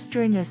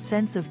fostering a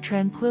sense of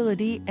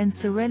tranquility and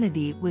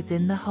serenity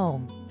within the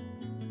home.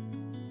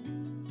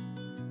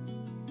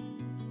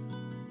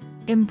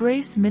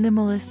 Embrace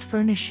minimalist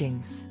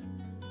furnishings.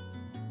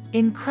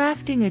 In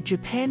crafting a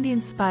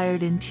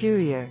Japandi-inspired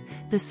interior,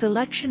 the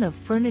selection of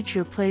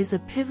furniture plays a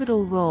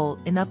pivotal role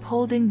in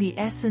upholding the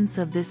essence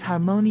of this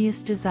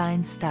harmonious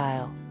design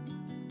style.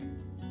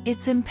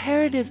 It's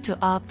imperative to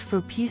opt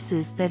for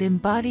pieces that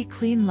embody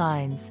clean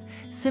lines,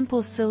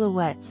 simple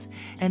silhouettes,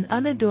 and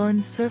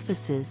unadorned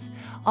surfaces,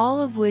 all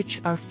of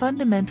which are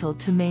fundamental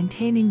to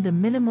maintaining the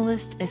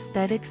minimalist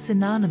aesthetic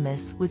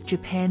synonymous with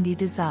Japandi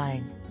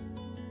design.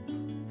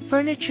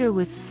 Furniture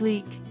with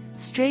sleek,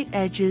 straight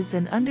edges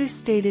and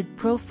understated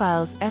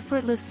profiles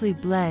effortlessly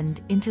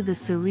blend into the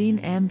serene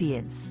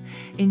ambience,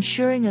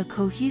 ensuring a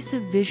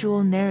cohesive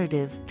visual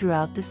narrative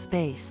throughout the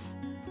space.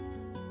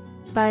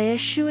 By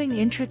eschewing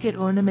intricate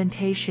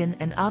ornamentation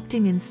and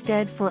opting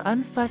instead for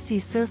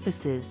unfussy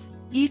surfaces,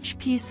 each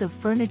piece of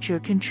furniture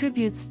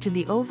contributes to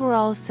the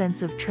overall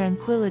sense of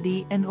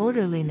tranquility and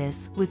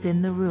orderliness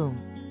within the room.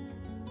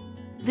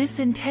 This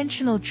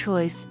intentional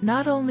choice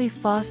not only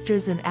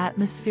fosters an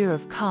atmosphere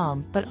of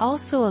calm but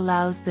also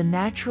allows the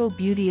natural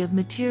beauty of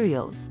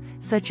materials,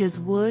 such as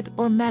wood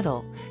or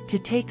metal, to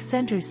take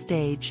center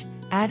stage,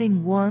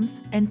 adding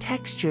warmth and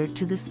texture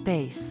to the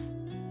space.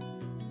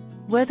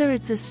 Whether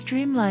it's a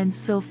streamlined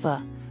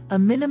sofa, a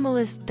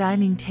minimalist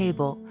dining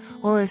table,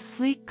 or a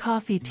sleek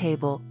coffee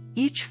table,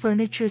 each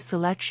furniture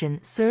selection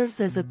serves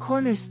as a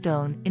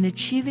cornerstone in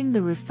achieving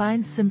the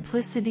refined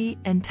simplicity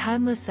and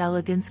timeless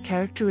elegance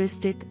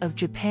characteristic of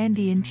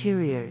Japandi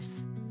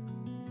interiors.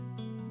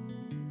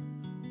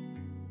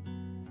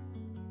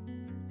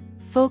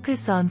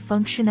 Focus on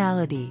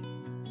functionality.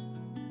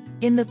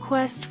 In the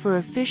quest for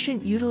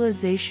efficient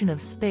utilization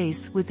of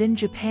space within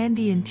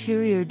Japandi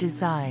interior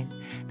design,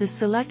 the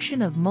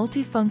selection of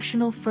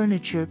multifunctional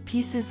furniture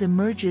pieces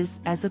emerges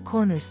as a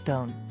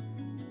cornerstone.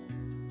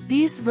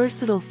 These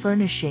versatile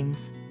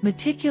furnishings,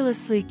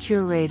 meticulously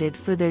curated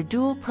for their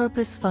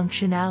dual-purpose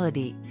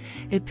functionality,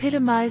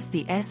 epitomize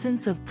the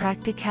essence of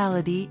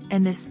practicality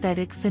and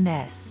aesthetic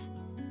finesse.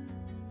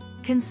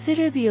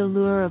 Consider the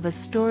allure of a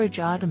storage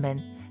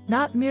ottoman,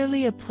 not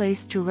merely a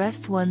place to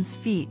rest one's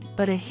feet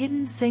but a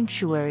hidden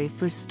sanctuary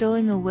for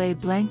stowing away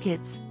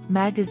blankets,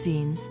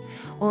 magazines,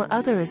 or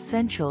other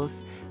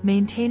essentials,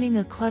 maintaining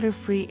a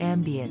clutter-free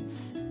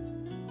ambience.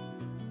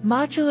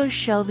 Modular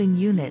shelving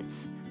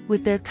units,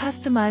 with their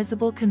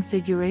customizable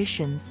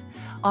configurations,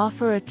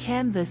 offer a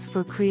canvas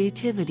for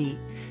creativity,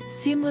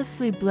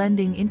 seamlessly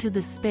blending into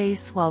the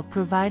space while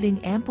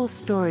providing ample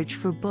storage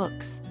for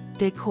books,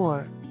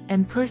 decor,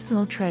 and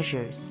personal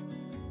treasures.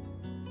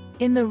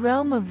 In the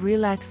realm of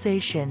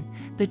relaxation,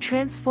 the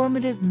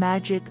transformative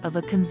magic of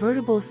a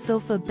convertible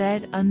sofa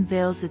bed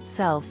unveils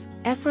itself,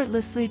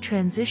 effortlessly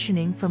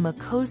transitioning from a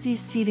cozy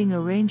seating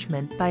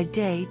arrangement by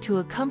day to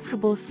a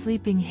comfortable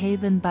sleeping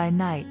haven by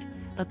night,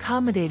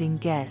 accommodating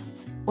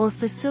guests, or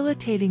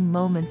facilitating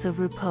moments of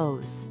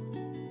repose.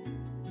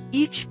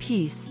 Each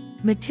piece,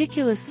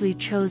 meticulously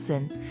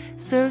chosen,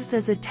 serves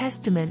as a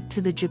testament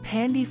to the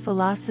Japandi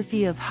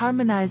philosophy of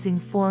harmonizing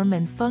form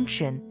and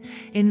function,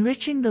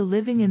 enriching the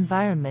living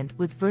environment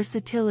with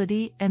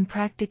versatility and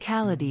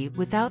practicality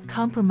without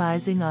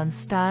compromising on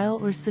style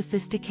or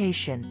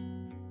sophistication.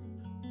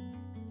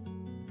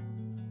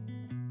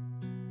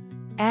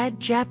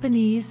 Add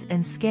Japanese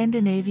and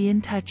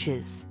Scandinavian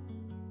touches.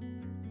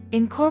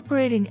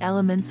 Incorporating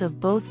elements of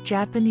both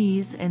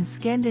Japanese and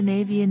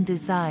Scandinavian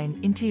design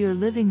into your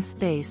living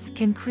space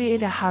can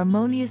create a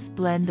harmonious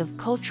blend of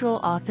cultural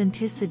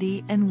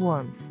authenticity and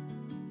warmth.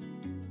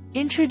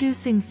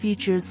 Introducing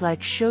features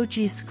like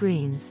shoji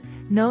screens,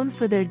 known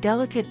for their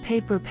delicate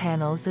paper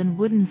panels and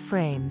wooden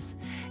frames,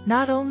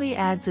 not only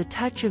adds a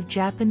touch of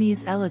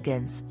Japanese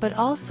elegance but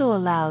also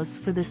allows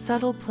for the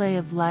subtle play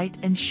of light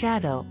and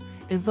shadow,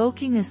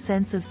 evoking a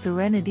sense of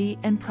serenity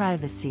and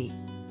privacy.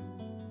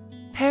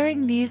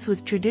 Pairing these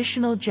with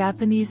traditional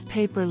Japanese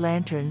paper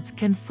lanterns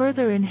can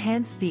further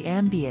enhance the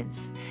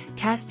ambience,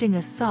 casting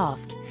a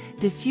soft,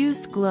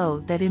 diffused glow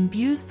that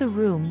imbues the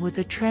room with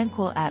a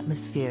tranquil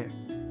atmosphere.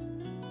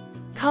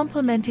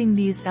 Complementing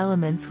these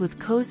elements with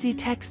cozy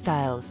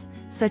textiles,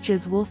 such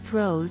as wool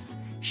throws,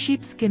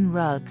 sheepskin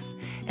rugs,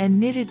 and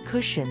knitted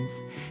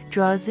cushions,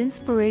 draws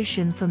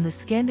inspiration from the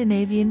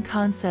Scandinavian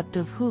concept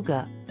of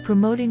hygge,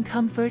 promoting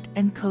comfort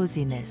and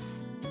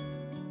coziness.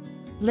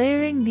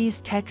 Layering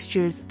these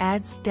textures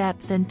adds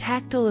depth and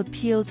tactile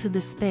appeal to the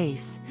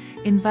space,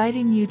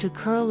 inviting you to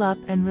curl up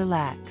and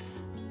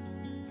relax.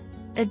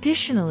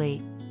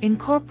 Additionally,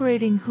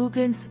 incorporating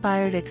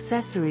hygge-inspired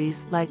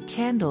accessories like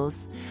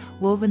candles,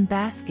 woven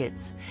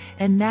baskets,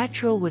 and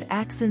natural wood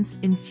accents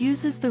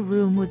infuses the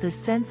room with a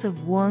sense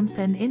of warmth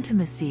and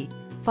intimacy,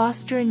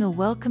 fostering a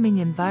welcoming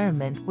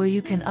environment where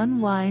you can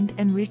unwind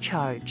and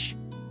recharge.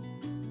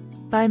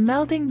 By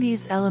melding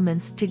these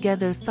elements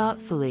together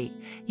thoughtfully,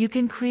 you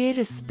can create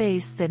a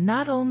space that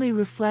not only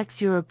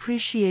reflects your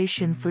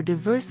appreciation for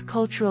diverse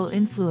cultural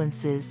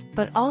influences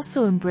but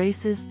also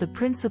embraces the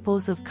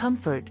principles of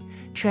comfort,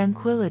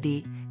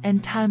 tranquility,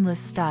 and timeless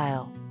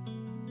style.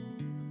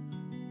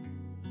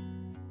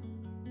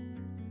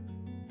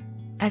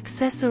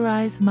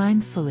 Accessorize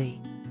mindfully.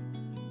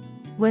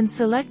 When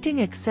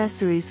selecting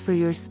accessories for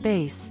your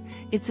space,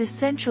 it's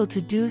essential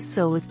to do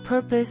so with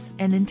purpose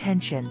and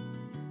intention.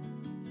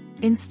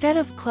 Instead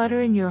of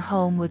cluttering your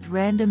home with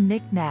random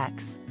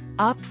knickknacks,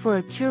 opt for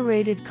a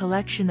curated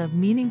collection of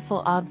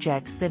meaningful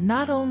objects that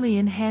not only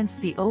enhance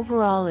the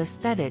overall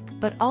aesthetic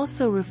but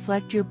also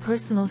reflect your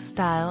personal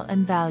style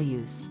and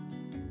values.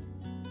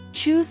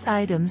 Choose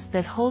items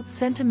that hold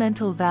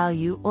sentimental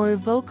value or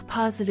evoke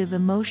positive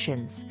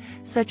emotions,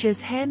 such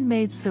as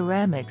handmade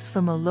ceramics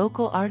from a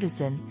local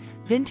artisan,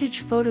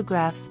 vintage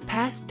photographs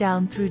passed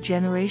down through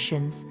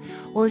generations,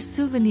 or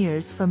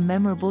souvenirs from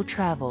memorable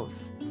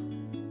travels.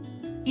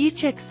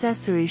 Each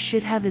accessory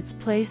should have its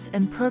place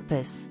and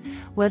purpose,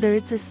 whether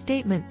it's a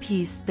statement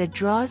piece that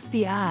draws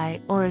the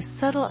eye or a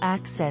subtle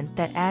accent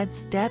that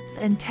adds depth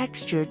and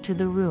texture to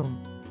the room.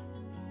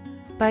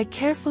 By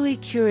carefully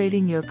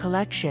curating your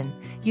collection,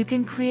 you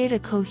can create a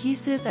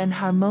cohesive and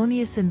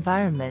harmonious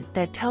environment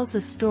that tells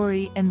a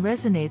story and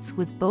resonates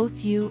with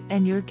both you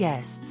and your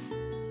guests.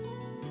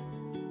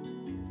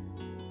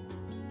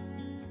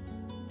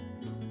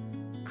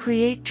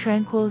 Create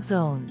tranquil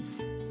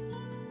zones.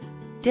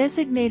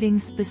 Designating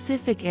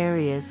specific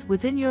areas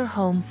within your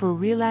home for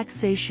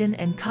relaxation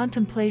and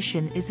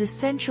contemplation is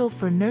essential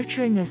for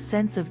nurturing a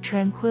sense of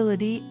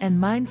tranquility and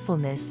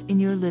mindfulness in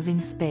your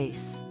living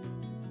space.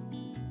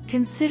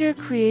 Consider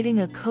creating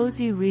a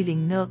cozy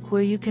reading nook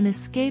where you can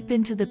escape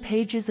into the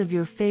pages of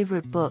your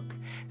favorite book,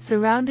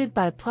 surrounded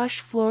by plush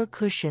floor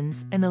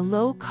cushions and a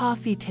low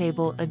coffee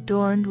table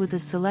adorned with a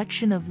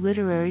selection of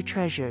literary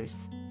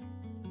treasures.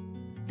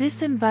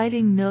 This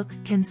inviting nook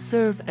can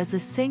serve as a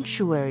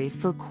sanctuary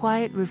for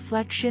quiet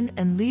reflection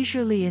and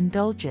leisurely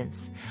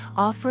indulgence,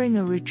 offering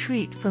a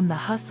retreat from the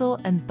hustle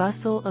and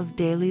bustle of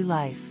daily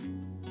life.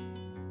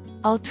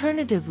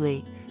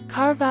 Alternatively,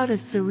 carve out a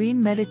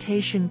serene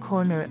meditation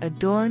corner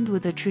adorned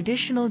with a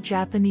traditional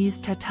Japanese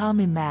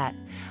tatami mat,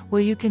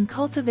 where you can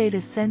cultivate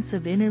a sense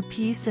of inner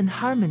peace and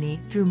harmony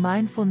through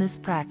mindfulness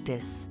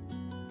practice.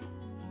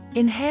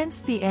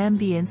 Enhance the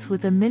ambience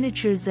with a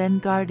miniature Zen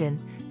garden,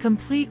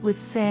 complete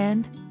with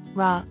sand,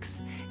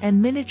 rocks,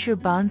 and miniature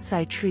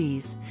bonsai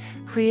trees,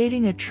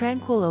 creating a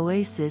tranquil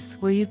oasis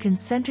where you can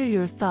center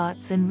your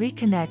thoughts and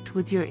reconnect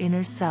with your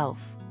inner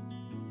self.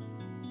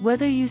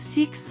 Whether you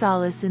seek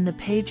solace in the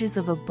pages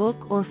of a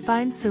book or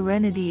find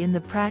serenity in the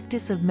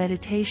practice of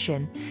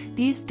meditation,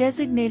 these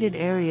designated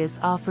areas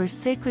offer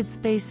sacred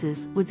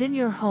spaces within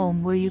your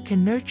home where you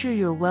can nurture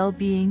your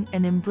well-being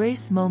and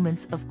embrace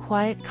moments of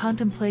quiet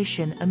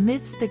contemplation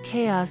amidst the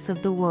chaos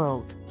of the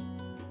world.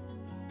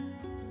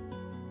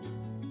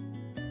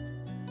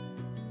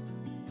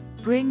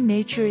 Bring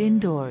nature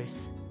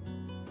indoors.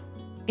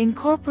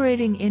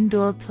 Incorporating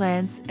indoor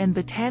plants and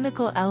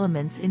botanical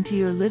elements into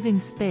your living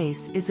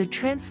space is a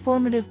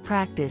transformative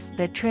practice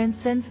that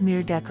transcends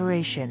mere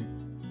decoration.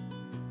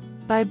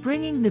 By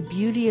bringing the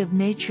beauty of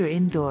nature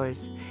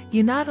indoors,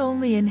 you not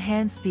only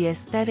enhance the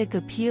aesthetic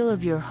appeal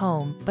of your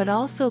home but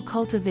also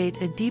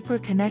cultivate a deeper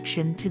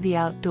connection to the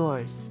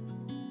outdoors.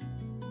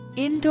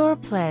 Indoor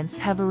plants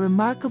have a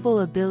remarkable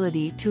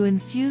ability to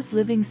infuse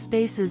living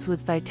spaces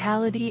with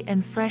vitality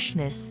and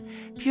freshness,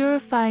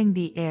 purifying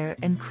the air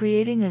and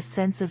creating a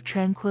sense of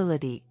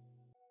tranquility.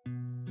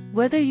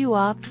 Whether you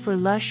opt for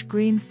lush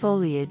green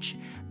foliage,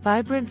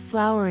 vibrant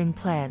flowering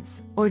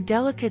plants, or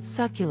delicate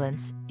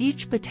succulents,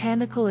 each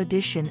botanical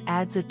addition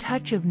adds a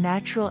touch of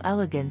natural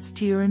elegance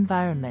to your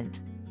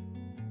environment.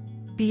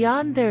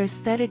 Beyond their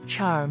aesthetic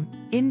charm,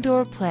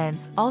 indoor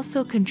plants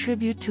also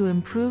contribute to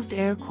improved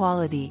air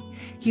quality,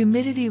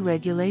 humidity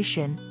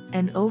regulation,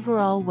 and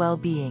overall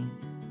well-being.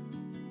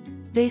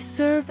 They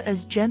serve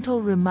as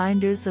gentle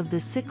reminders of the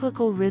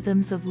cyclical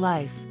rhythms of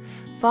life,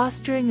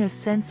 fostering a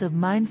sense of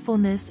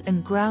mindfulness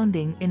and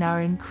grounding in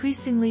our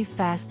increasingly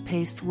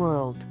fast-paced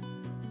world.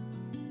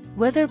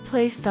 Whether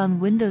placed on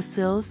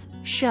windowsills,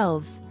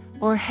 shelves,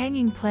 or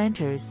hanging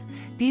planters,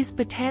 these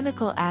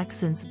botanical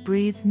accents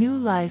breathe new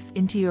life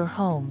into your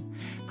home,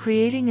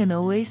 creating an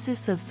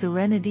oasis of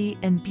serenity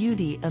and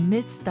beauty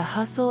amidst the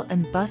hustle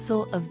and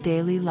bustle of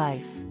daily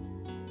life.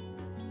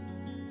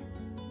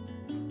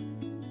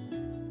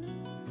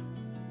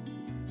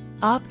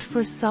 Opt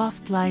for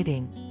soft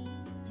lighting.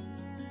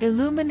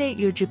 Illuminate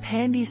your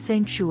Japandi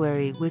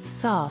sanctuary with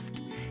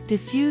soft,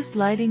 diffused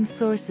lighting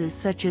sources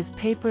such as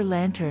paper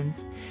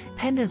lanterns,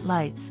 pendant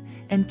lights,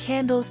 and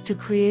candles to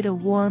create a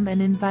warm and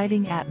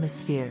inviting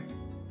atmosphere.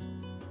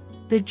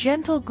 The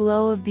gentle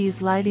glow of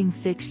these lighting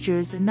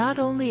fixtures not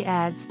only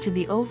adds to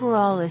the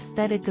overall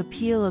aesthetic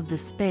appeal of the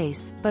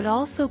space but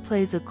also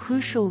plays a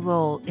crucial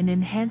role in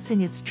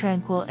enhancing its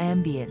tranquil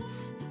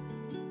ambience.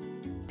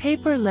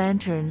 Paper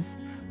lanterns,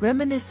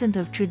 reminiscent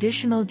of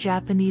traditional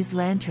Japanese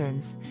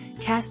lanterns,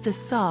 cast a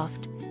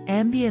soft,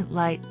 ambient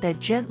light that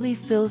gently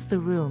fills the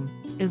room,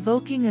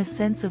 evoking a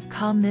sense of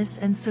calmness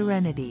and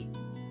serenity.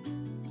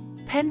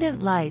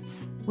 Pendant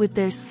lights, with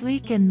their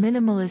sleek and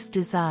minimalist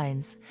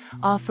designs,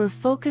 offer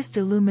focused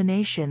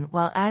illumination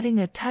while adding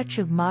a touch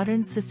of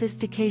modern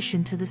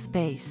sophistication to the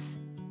space.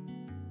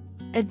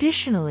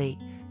 Additionally,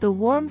 the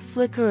warm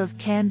flicker of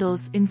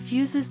candles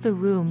infuses the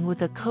room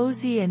with a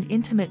cozy and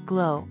intimate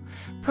glow,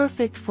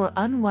 perfect for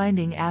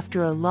unwinding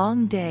after a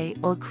long day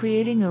or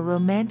creating a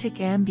romantic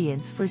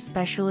ambience for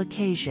special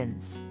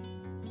occasions.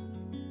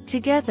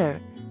 Together,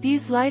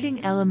 these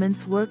lighting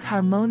elements work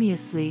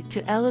harmoniously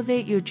to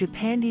elevate your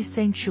Japandi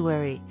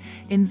sanctuary,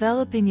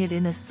 enveloping it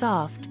in a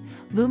soft,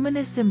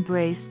 luminous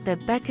embrace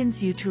that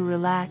beckons you to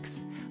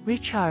relax,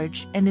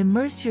 recharge, and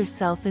immerse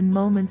yourself in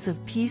moments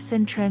of peace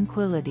and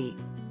tranquility.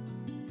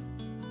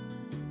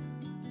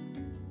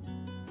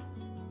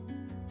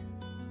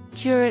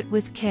 Curate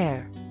with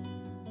care.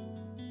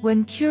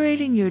 When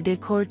curating your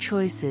decor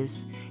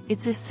choices,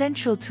 it's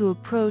essential to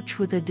approach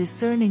with a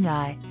discerning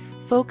eye,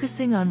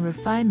 focusing on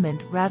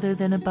refinement rather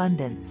than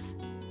abundance.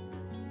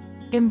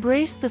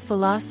 Embrace the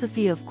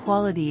philosophy of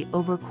quality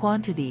over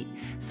quantity,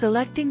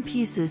 selecting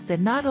pieces that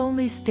not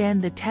only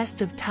stand the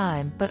test of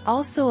time but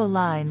also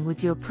align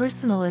with your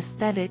personal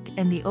aesthetic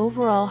and the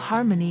overall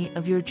harmony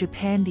of your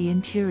Japandi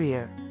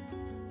interior.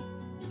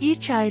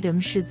 Each item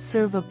should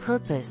serve a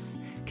purpose,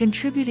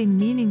 contributing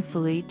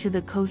meaningfully to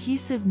the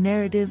cohesive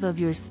narrative of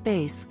your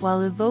space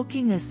while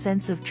evoking a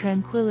sense of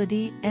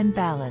tranquility and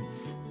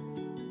balance.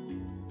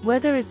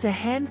 Whether it's a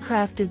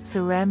handcrafted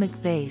ceramic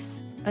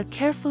vase, a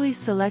carefully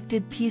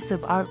selected piece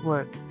of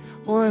artwork,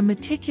 or a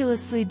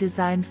meticulously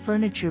designed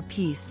furniture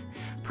piece,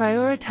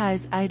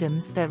 prioritize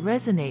items that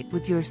resonate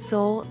with your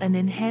soul and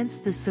enhance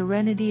the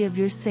serenity of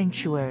your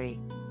sanctuary.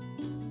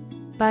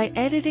 By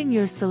editing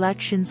your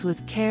selections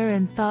with care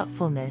and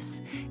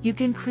thoughtfulness, you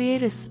can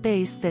create a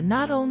space that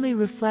not only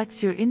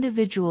reflects your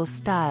individual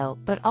style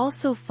but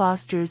also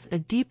fosters a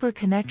deeper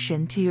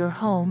connection to your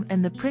home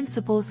and the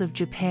principles of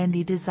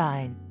Japandi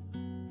design.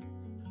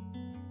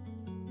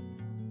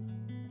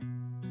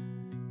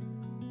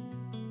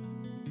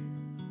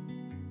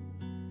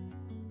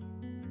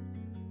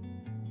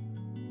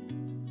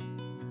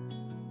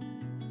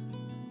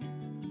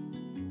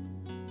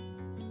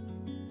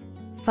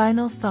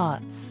 Final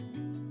thoughts.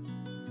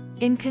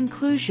 In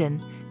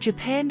conclusion,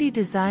 Japandi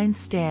design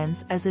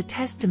stands as a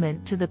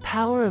testament to the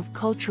power of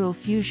cultural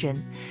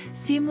fusion,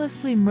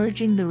 seamlessly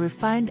merging the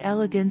refined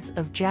elegance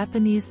of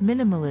Japanese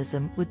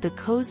minimalism with the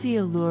cozy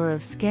allure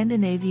of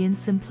Scandinavian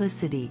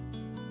simplicity.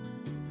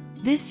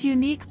 This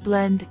unique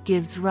blend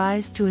gives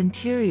rise to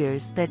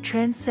interiors that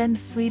transcend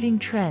fleeting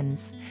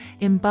trends,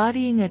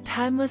 embodying a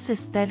timeless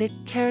aesthetic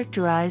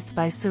characterized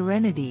by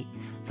serenity,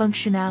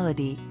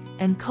 functionality,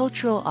 and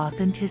cultural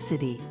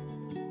authenticity.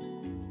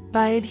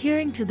 By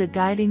adhering to the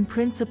guiding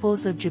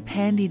principles of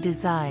Japandi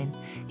design,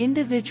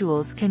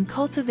 individuals can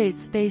cultivate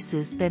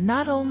spaces that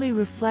not only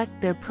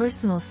reflect their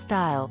personal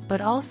style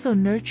but also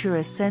nurture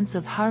a sense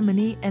of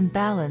harmony and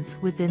balance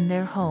within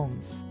their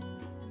homes.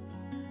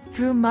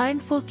 Through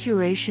mindful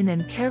curation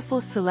and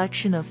careful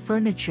selection of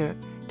furniture,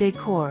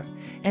 decor,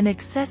 and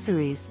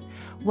accessories,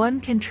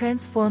 one can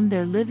transform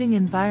their living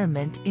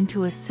environment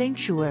into a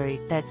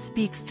sanctuary that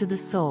speaks to the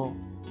soul.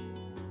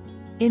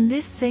 In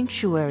this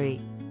sanctuary,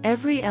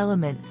 every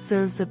element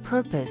serves a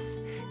purpose,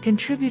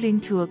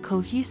 contributing to a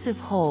cohesive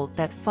whole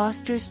that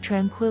fosters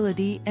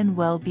tranquility and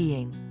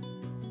well-being.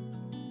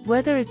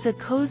 Whether it's a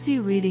cozy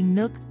reading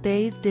nook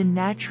bathed in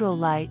natural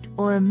light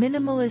or a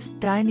minimalist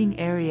dining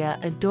area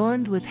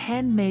adorned with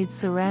handmade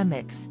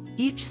ceramics,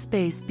 each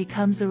space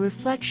becomes a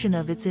reflection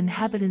of its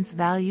inhabitants'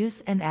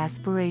 values and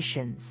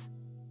aspirations.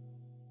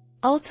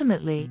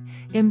 Ultimately,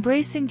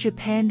 embracing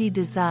Japandi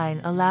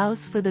design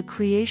allows for the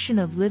creation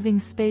of living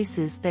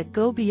spaces that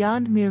go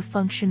beyond mere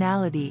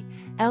functionality,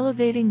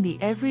 elevating the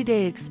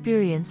everyday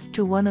experience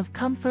to one of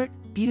comfort,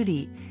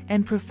 beauty,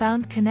 and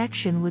profound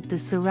connection with the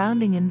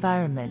surrounding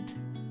environment.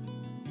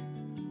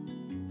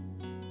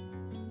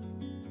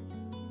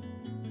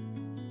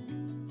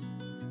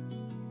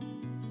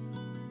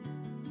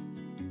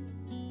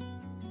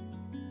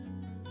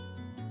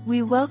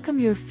 We welcome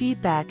your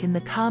feedback in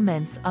the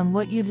comments on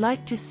what you'd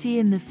like to see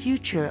in the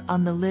future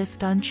on the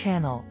Lift On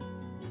channel.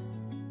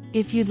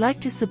 If you'd like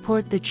to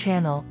support the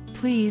channel,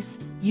 please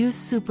use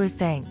Super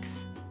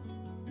Thanks.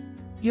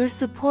 Your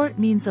support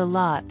means a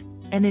lot,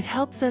 and it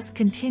helps us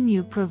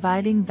continue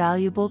providing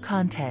valuable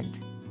content.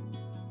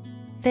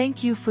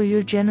 Thank you for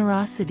your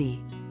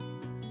generosity.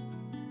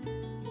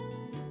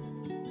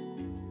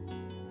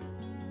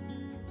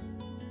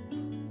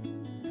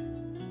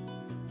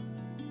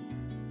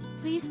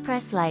 Please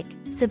press like,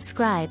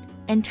 subscribe,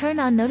 and turn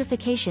on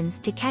notifications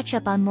to catch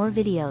up on more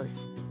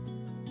videos.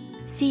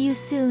 See you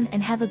soon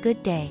and have a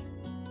good day.